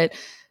favorite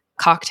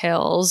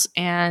cocktails,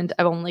 and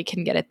I only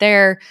can get it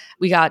there.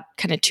 We got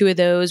kind of 2 of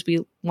those. We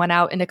went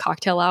out into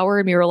cocktail hour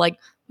and we were like,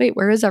 wait,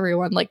 where is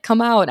everyone? Like,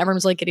 come out. And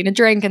everyone's like getting a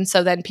drink. And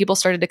so then people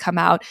started to come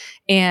out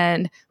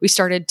and we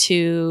started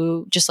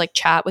to just like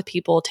chat with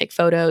people, take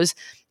photos.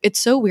 It's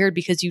so weird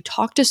because you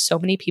talk to so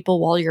many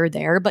people while you're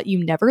there, but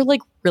you never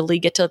like really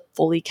get to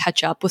fully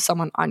catch up with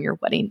someone on your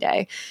wedding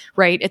day,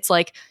 right? It's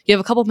like you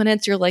have a couple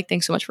minutes, you're like,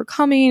 thanks so much for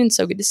coming. And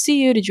so good to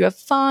see you. Did you have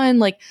fun?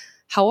 Like,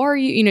 how are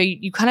you? You know,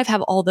 you kind of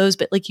have all those,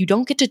 but like you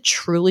don't get to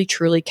truly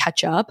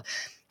catch up,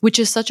 which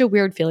is such a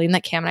weird feeling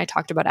that Cam and I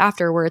talked about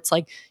after, where it's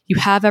like you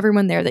have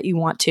everyone there that you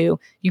want to,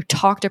 you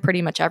talk to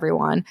pretty much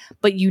everyone,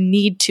 but you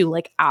need to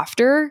like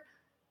after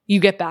you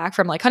get back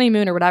from like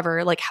honeymoon or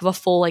whatever, like have a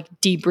full like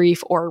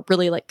debrief or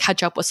really like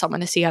catch up with someone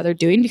to see how they're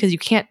doing, because you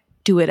can't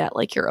do it at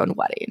like your own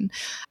wedding.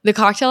 The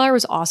cocktail hour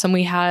was awesome.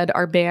 We had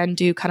our band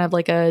do kind of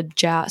like a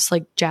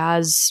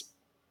jazz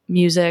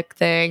music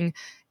thing,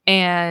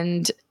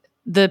 and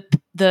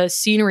the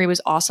scenery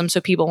was awesome.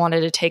 So people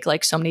wanted to take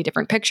like so many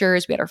different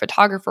pictures. We had our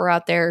photographer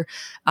out there.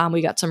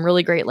 We got some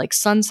really great like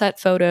sunset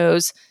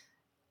photos.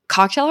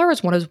 Cocktail hour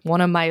was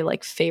one of my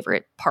like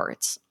favorite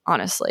parts,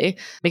 honestly,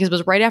 because it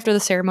was right after the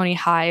ceremony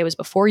high. It was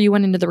before you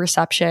went into the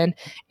reception,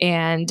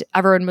 and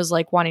everyone was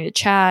like wanting to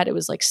chat. It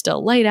was like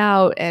still light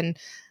out, and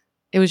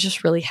it was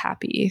just really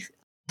happy.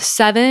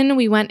 7,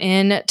 we went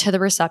in to the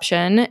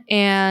reception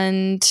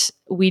and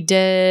we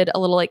did a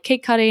little like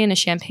cake cutting, a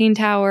champagne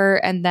tower,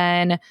 and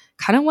then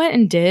kind of went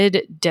and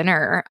did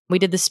dinner. We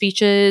did the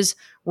speeches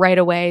right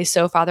away.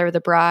 So father of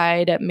the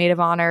bride, maid of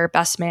honor,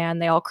 best man,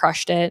 they all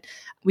crushed it.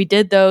 We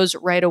did those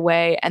right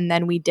away. And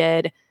then we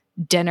did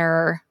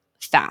dinner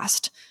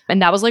fast. And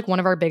that was like one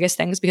of our biggest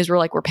things, because we're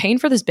like, we're paying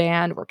for this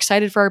band. We're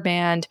excited for our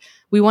band.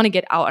 We want to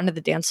get out onto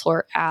the dance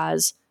floor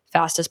as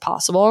fast as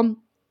possible.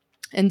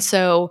 And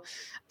so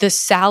the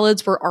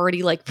salads were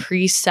already like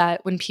preset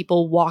when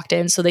people walked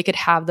in, so they could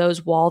have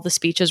those while the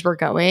speeches were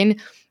going.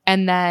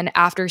 And then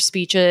after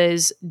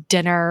speeches,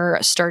 dinner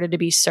started to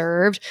be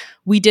served.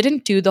 We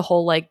didn't do the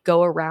whole like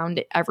go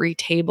around every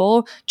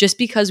table, just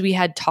because we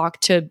had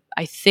talked to,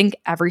 I think,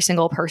 every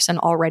single person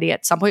already.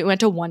 At some point we went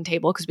to one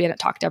table because we hadn't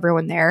talked to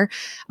everyone there,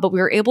 but we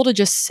were able to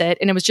just sit,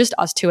 and it was just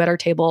us 2 at our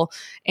table.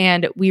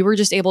 And we were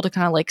just able to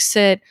kind of like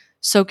sit,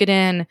 soak it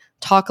in,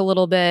 talk a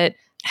little bit,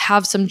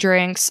 have some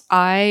drinks.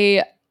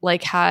 I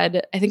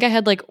think I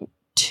had like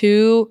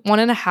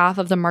 1.5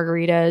 of the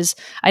margaritas.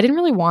 I didn't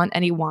really want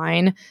any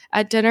wine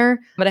at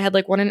dinner, but I had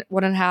like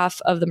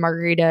 1.5 of the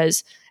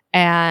margaritas.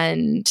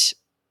 And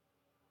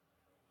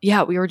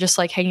yeah, we were just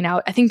like hanging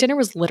out. I think dinner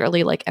was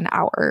literally like an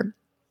hour.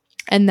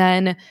 And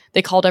then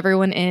they called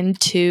everyone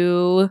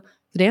into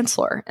the dance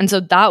floor. And so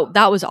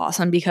that was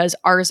awesome, because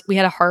we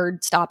had a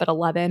hard stop at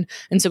 11.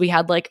 And so we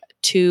had like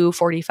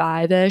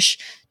 2:45-ish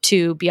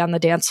to be on the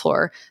dance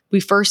floor. We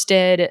first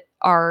did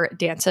our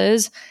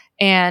dances,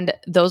 and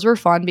those were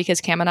fun because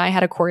Cam and I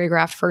had a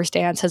choreographed first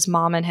dance. His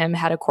mom and him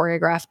had a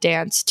choreographed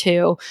dance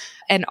too.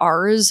 And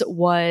ours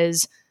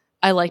was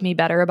I Like Me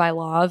Better by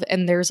Love.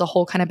 And there's a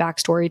whole kind of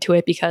backstory to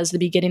it because the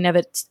beginning of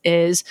it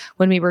is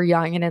when we were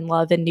young and in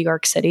love in New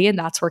York City. And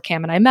that's where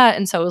Cam and I met.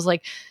 And so it was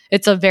like,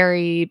 it's a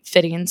very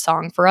fitting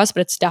song for us,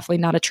 but it's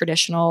definitely not a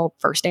traditional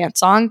first dance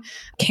song.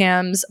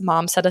 Cam's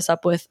mom set us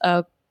up with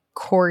a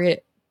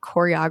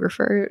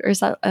choreographer, or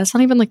that's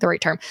not even like the right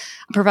term,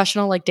 a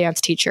professional like dance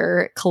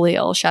teacher,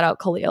 Khalil, shout out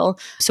Khalil.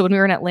 So when we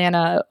were in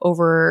Atlanta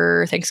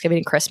over Thanksgiving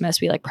and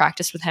Christmas, we like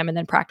practiced with him and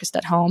then practiced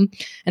at home.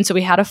 And so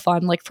we had a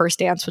fun like first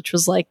dance, which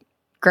was like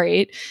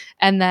great.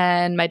 And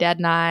then my dad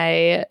and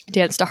I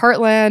danced to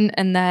Heartland,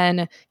 and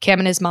then Cam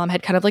and his mom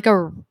had kind of like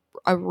a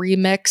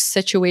remix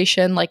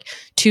situation, like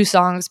two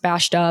songs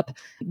mashed up.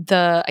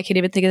 I can't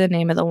even think of the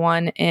name of the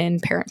one in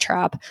Parent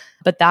Trap,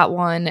 but that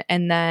one,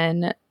 and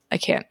then I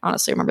can't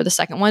honestly remember the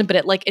second one, but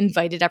it like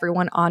invited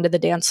everyone onto the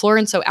dance floor.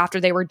 And so after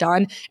they were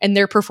done and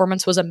their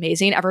performance was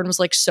amazing, everyone was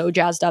like so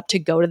jazzed up to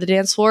go to the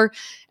dance floor,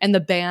 and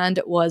the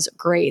band was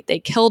great. They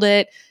killed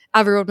it.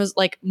 Everyone was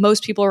like,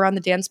 most people were on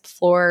the dance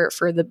floor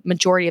for the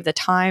majority of the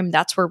time.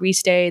 That's where we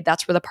stayed.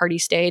 That's where the party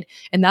stayed.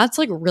 And that's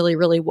like really,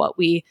 really what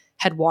we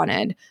had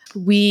wanted.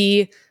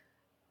 We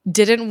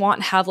didn't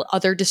want to have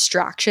other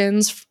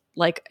distractions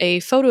like a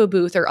photo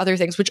booth or other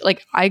things, which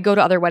like I go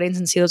to other weddings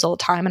and see those all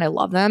the time and I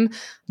love them,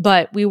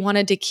 but we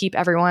wanted to keep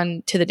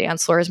everyone to the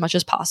dance floor as much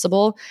as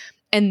possible.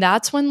 And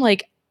that's when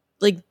like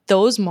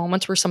those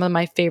moments were some of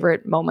my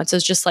favorite moments,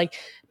 is just like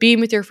being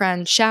with your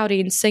friends,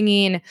 shouting,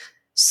 singing,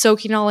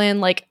 soaking all in.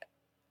 Like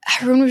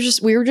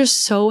we were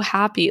just so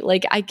happy.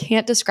 Like I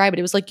can't describe it.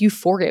 It was like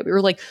euphoria. We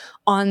were like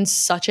on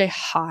such a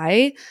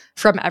high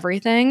from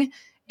everything.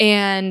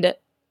 And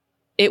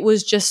it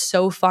was just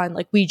so fun.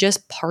 Like we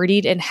just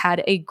partied and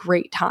had a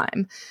great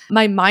time.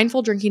 My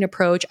mindful drinking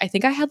approach, I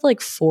think I had like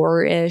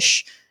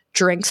 4-ish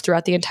drinks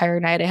throughout the entire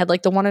night. I had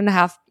like the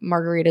 1.5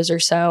 margaritas or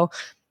so.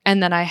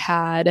 And then I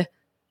had,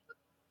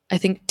 I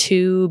think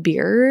 2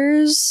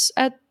 beers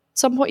at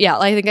some point. Yeah,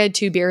 I think I had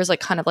 2 beers,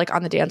 like kind of like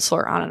on the dance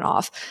floor on and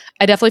off.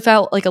 I definitely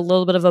felt like a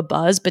little bit of a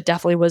buzz, but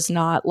definitely was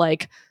not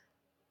like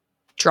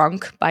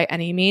drunk by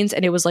any means.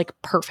 And it was like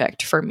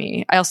perfect for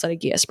me. I also had a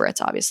Gia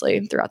Spritz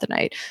obviously throughout the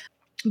night,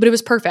 but it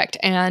was perfect.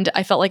 And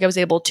I felt like I was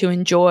able to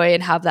enjoy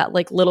and have that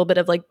like little bit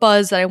of like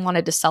buzz that I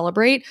wanted to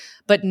celebrate,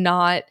 but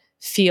not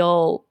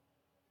feel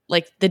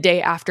like the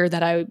day after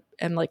that I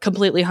am like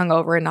completely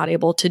hungover and not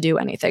able to do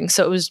anything.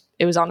 So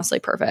it was honestly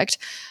perfect.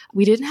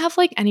 We didn't have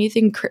like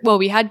anything. Well,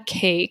 we had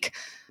cake,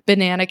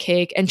 banana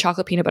cake and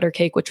chocolate peanut butter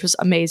cake, which was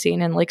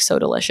amazing and like so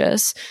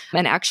delicious.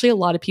 And actually a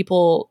lot of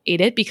people ate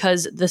it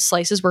because the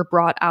slices were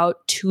brought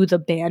out to the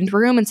band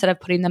room instead of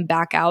putting them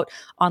back out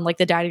on like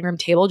the dining room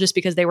table, just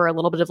because they were a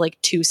little bit of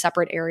like 2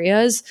 separate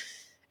areas.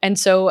 And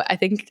so I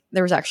think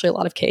there was actually a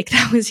lot of cake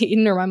that was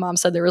eaten, or my mom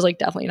said there was like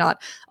definitely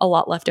not a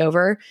lot left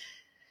over.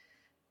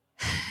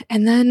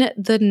 And then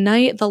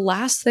the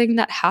last thing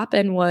that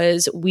happened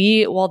was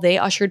while they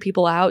ushered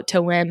people out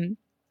to when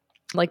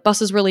like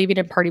buses were leaving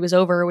and party was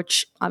over,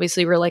 which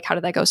obviously we're like, how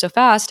did that go so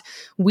fast?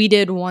 We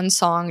did one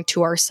song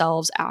to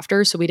ourselves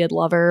after. So we did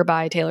Lover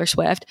by Taylor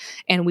Swift,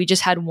 and we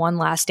just had one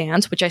last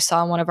dance, which I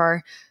saw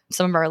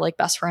some of our like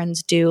best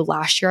friends do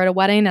last year at a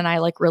wedding. And I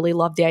like really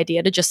loved the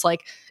idea to just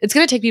like, it's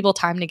going to take people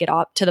time to get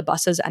up to the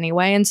buses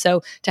anyway. And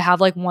so to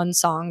have like one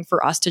song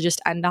for us to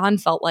just end on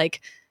felt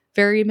like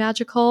very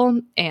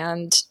magical,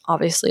 and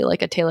obviously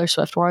like a Taylor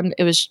Swift one.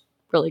 It was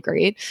really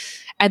great.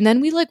 And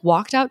then we like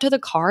walked out to the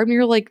car and we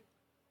were like,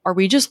 are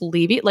we just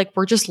leaving? Like,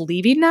 we're just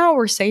leaving now?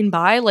 We're saying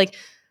bye? Like,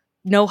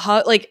 no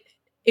hug? Like,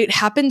 it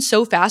happened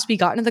so fast. We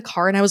got into the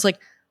car and I was like,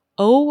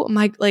 oh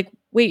my, like,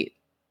 wait.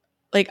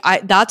 Like,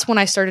 that's when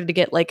I started to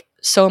get like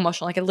so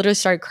emotional. Like, I literally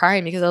started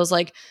crying because I was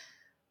like,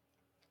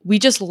 we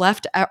just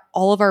left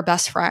all of our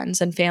best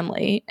friends and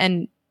family.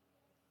 And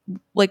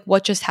like,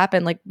 what just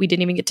happened? Like, we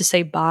didn't even get to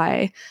say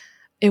bye.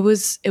 It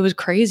was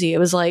crazy. It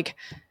was like,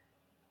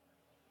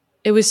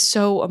 it was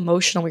so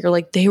emotional. We were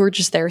like, they were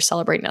just there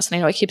celebrating us. And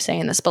I know I keep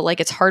saying this, but like,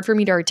 it's hard for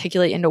me to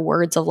articulate into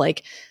words of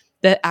like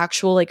the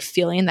actual like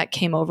feeling that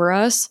came over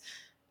us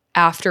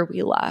after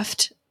we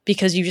left,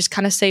 because you just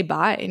kind of say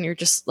bye and you're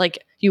just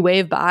like, you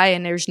wave bye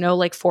and there's no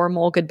like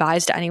formal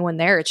goodbyes to anyone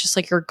there. It's just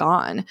like, you're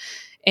gone.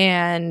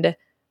 And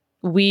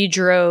we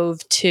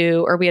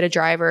had a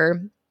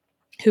driver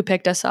who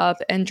picked us up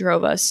and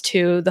drove us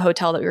to the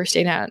hotel that we were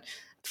staying at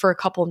for a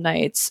couple of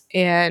nights.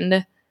 And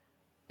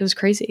it was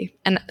crazy.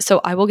 And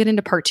so I will get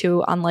into part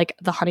 2 on like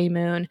the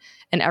honeymoon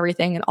and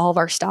everything and all of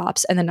our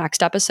stops in the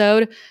next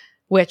episode,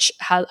 which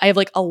I have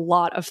like a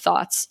lot of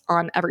thoughts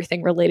on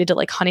everything related to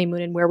like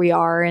honeymoon and where we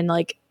are and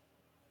like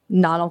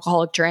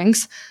non-alcoholic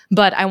drinks.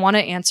 But I want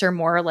to answer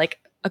more like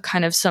a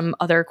kind of some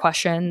other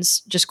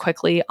questions just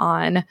quickly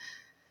on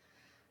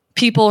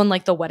people and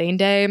like the wedding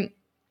day.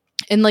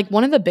 And like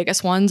one of the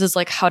biggest ones is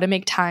like how to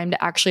make time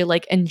to actually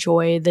like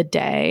enjoy the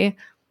day,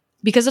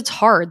 because it's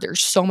hard. There's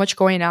so much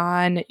going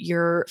on.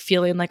 You're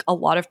feeling like a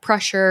lot of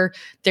pressure.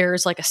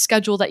 There's like a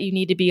schedule that you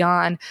need to be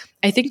on.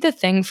 I think the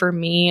thing for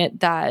me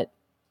that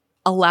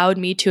allowed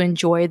me to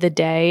enjoy the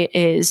day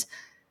is,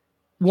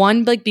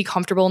 1, like be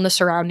comfortable in the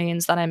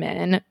surroundings that I'm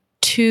in.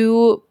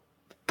 2,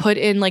 put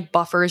in like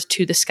buffers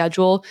to the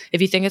schedule.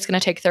 If you think it's going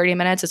to take 30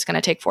 minutes, it's going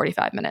to take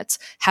 45 minutes.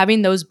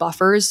 Having those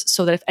buffers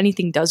so that if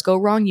anything does go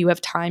wrong, you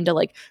have time to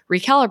like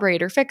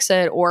recalibrate or fix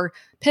it or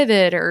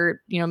pivot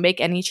or, make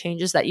any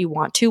changes that you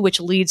want to, which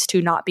leads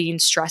to not being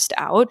stressed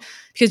out,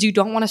 because you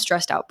don't want a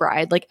stressed out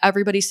bride. Like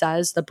everybody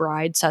says, the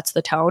bride sets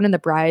the tone, and the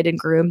bride and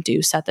groom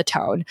do set the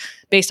tone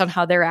based on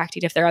how they're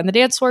acting. If they're on the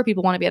dance floor,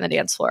 people want to be on the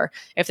dance floor.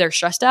 If they're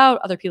stressed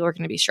out, other people are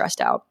going to be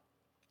stressed out.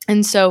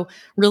 And so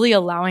really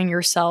allowing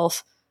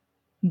yourself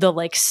the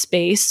like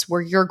space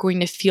where you're going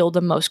to feel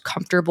the most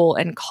comfortable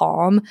and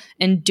calm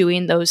and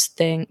doing those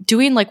things,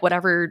 doing like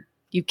whatever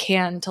you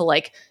can to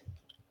like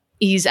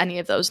ease any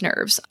of those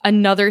nerves.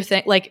 Another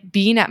thing, like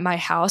being at my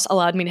house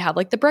allowed me to have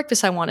like the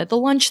breakfast I wanted, the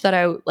lunch that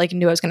I like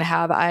knew I was going to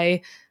have.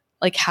 I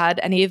like had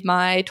any of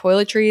my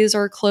toiletries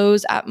or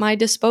clothes at my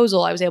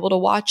disposal. I was able to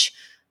watch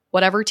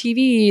whatever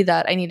TV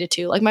that I needed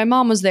to. Like my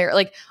mom was there.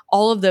 Like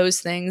all of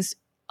those things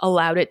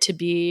allowed it to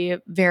be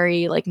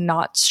very like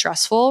not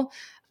stressful.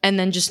 And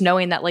then just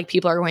knowing that like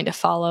people are going to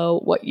follow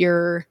what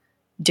you're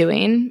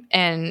doing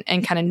and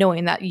kind of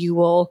knowing that you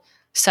will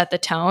set the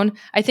tone.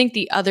 I think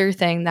the other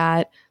thing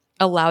that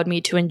allowed me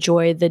to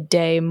enjoy the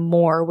day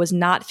more was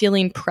not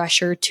feeling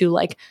pressure to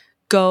like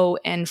go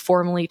and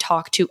formally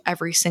talk to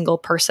every single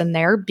person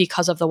there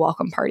because of the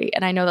welcome party.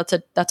 And I know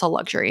that's a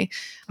luxury,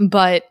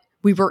 but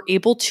we were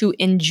able to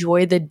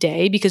enjoy the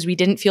day because we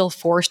didn't feel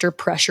forced or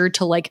pressured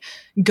to like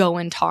go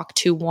and talk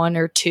to one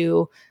or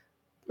two,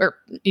 or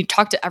you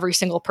talk to every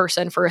single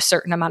person for a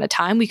certain amount of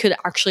time. We could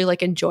actually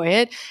like enjoy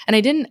it.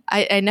 And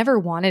I never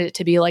wanted it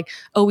to be like,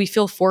 oh, we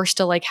feel forced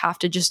to like have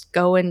to just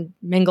go and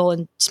mingle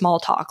and small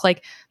talk.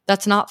 Like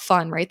that's not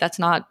fun, right? That's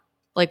not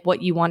like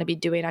what you want to be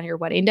doing on your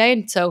wedding day.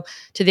 And so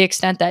to the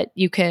extent that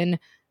you can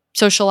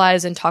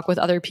socialize and talk with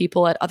other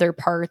people at other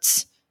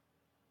parts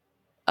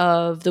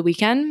of the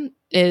weekend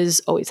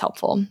is always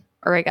helpful,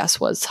 or I guess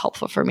was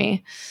helpful for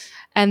me.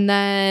 And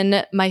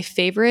then my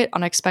favorite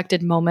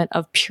unexpected moment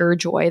of pure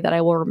joy that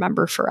I will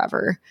remember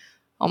forever.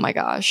 Oh my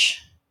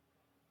gosh.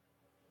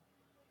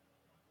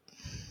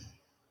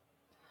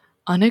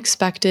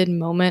 Unexpected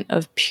moment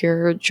of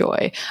pure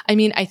joy. I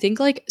mean, I think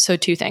like, so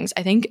two things.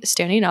 I think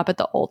standing up at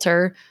the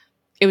altar,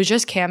 it was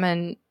just Cam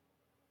and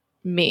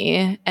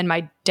me and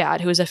my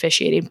dad who was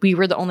officiating. We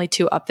were the only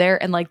two up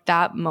there. And like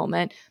that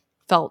moment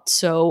felt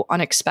so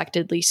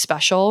unexpectedly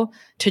special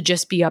to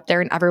just be up there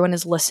and everyone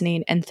is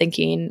listening and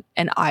thinking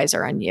and eyes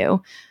are on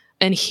you.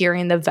 And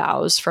hearing the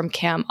vows from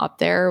Cam up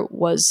there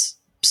was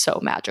so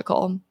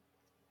magical.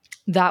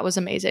 That was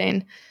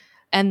amazing.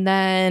 And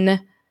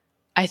then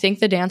I think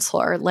the dance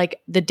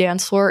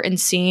floor and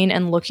seeing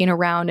and looking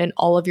around and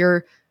all of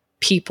your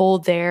people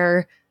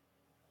there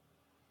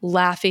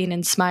laughing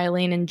and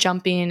smiling and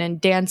jumping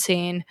and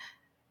dancing,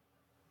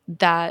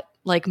 that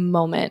like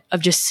moment of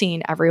just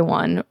seeing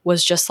everyone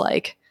was just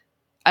like,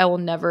 I will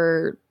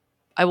never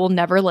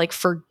like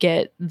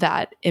forget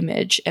that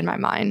image in my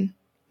mind.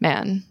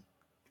 Man,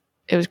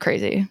 it was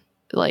crazy.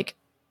 Like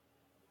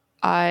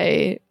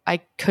I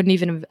couldn't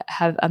even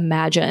have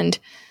imagined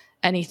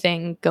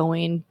anything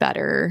going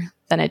better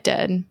than it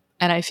did.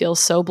 And I feel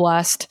so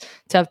blessed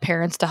to have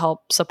parents to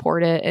help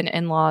support it and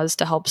in-laws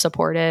to help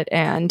support it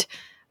and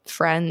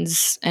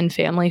friends and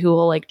family who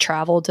will like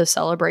travel to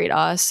celebrate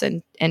us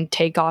and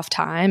take off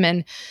time.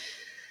 And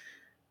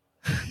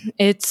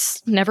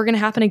it's never going to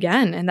happen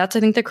again. And that's, I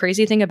think, the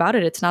crazy thing about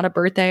it. It's not a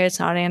birthday. It's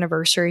not an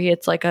anniversary.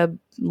 It's like a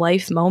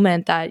life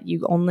moment that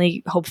you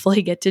only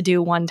hopefully get to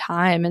do one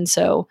time. And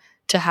so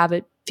to have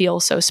it feel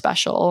so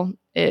special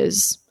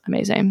is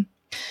amazing.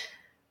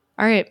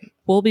 All right.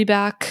 We'll be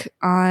back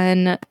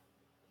on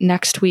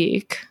next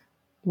week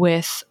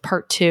with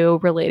part 2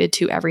 related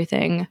to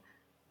everything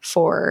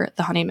for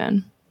the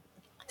honeymoon.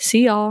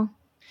 See y'all.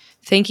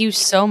 Thank you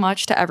so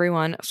much to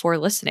everyone for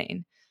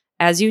listening.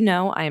 As you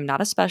know, I am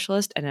not a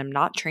specialist and am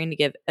not trained to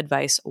give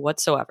advice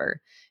whatsoever.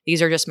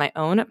 These are just my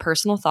own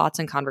personal thoughts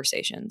and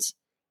conversations.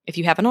 If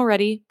you haven't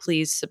already,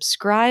 please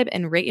subscribe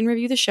and rate and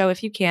review the show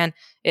if you can.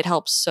 It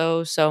helps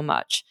so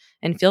much.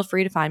 And feel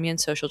free to find me on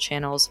social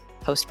channels,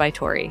 Host by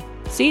Tori.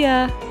 See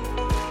ya!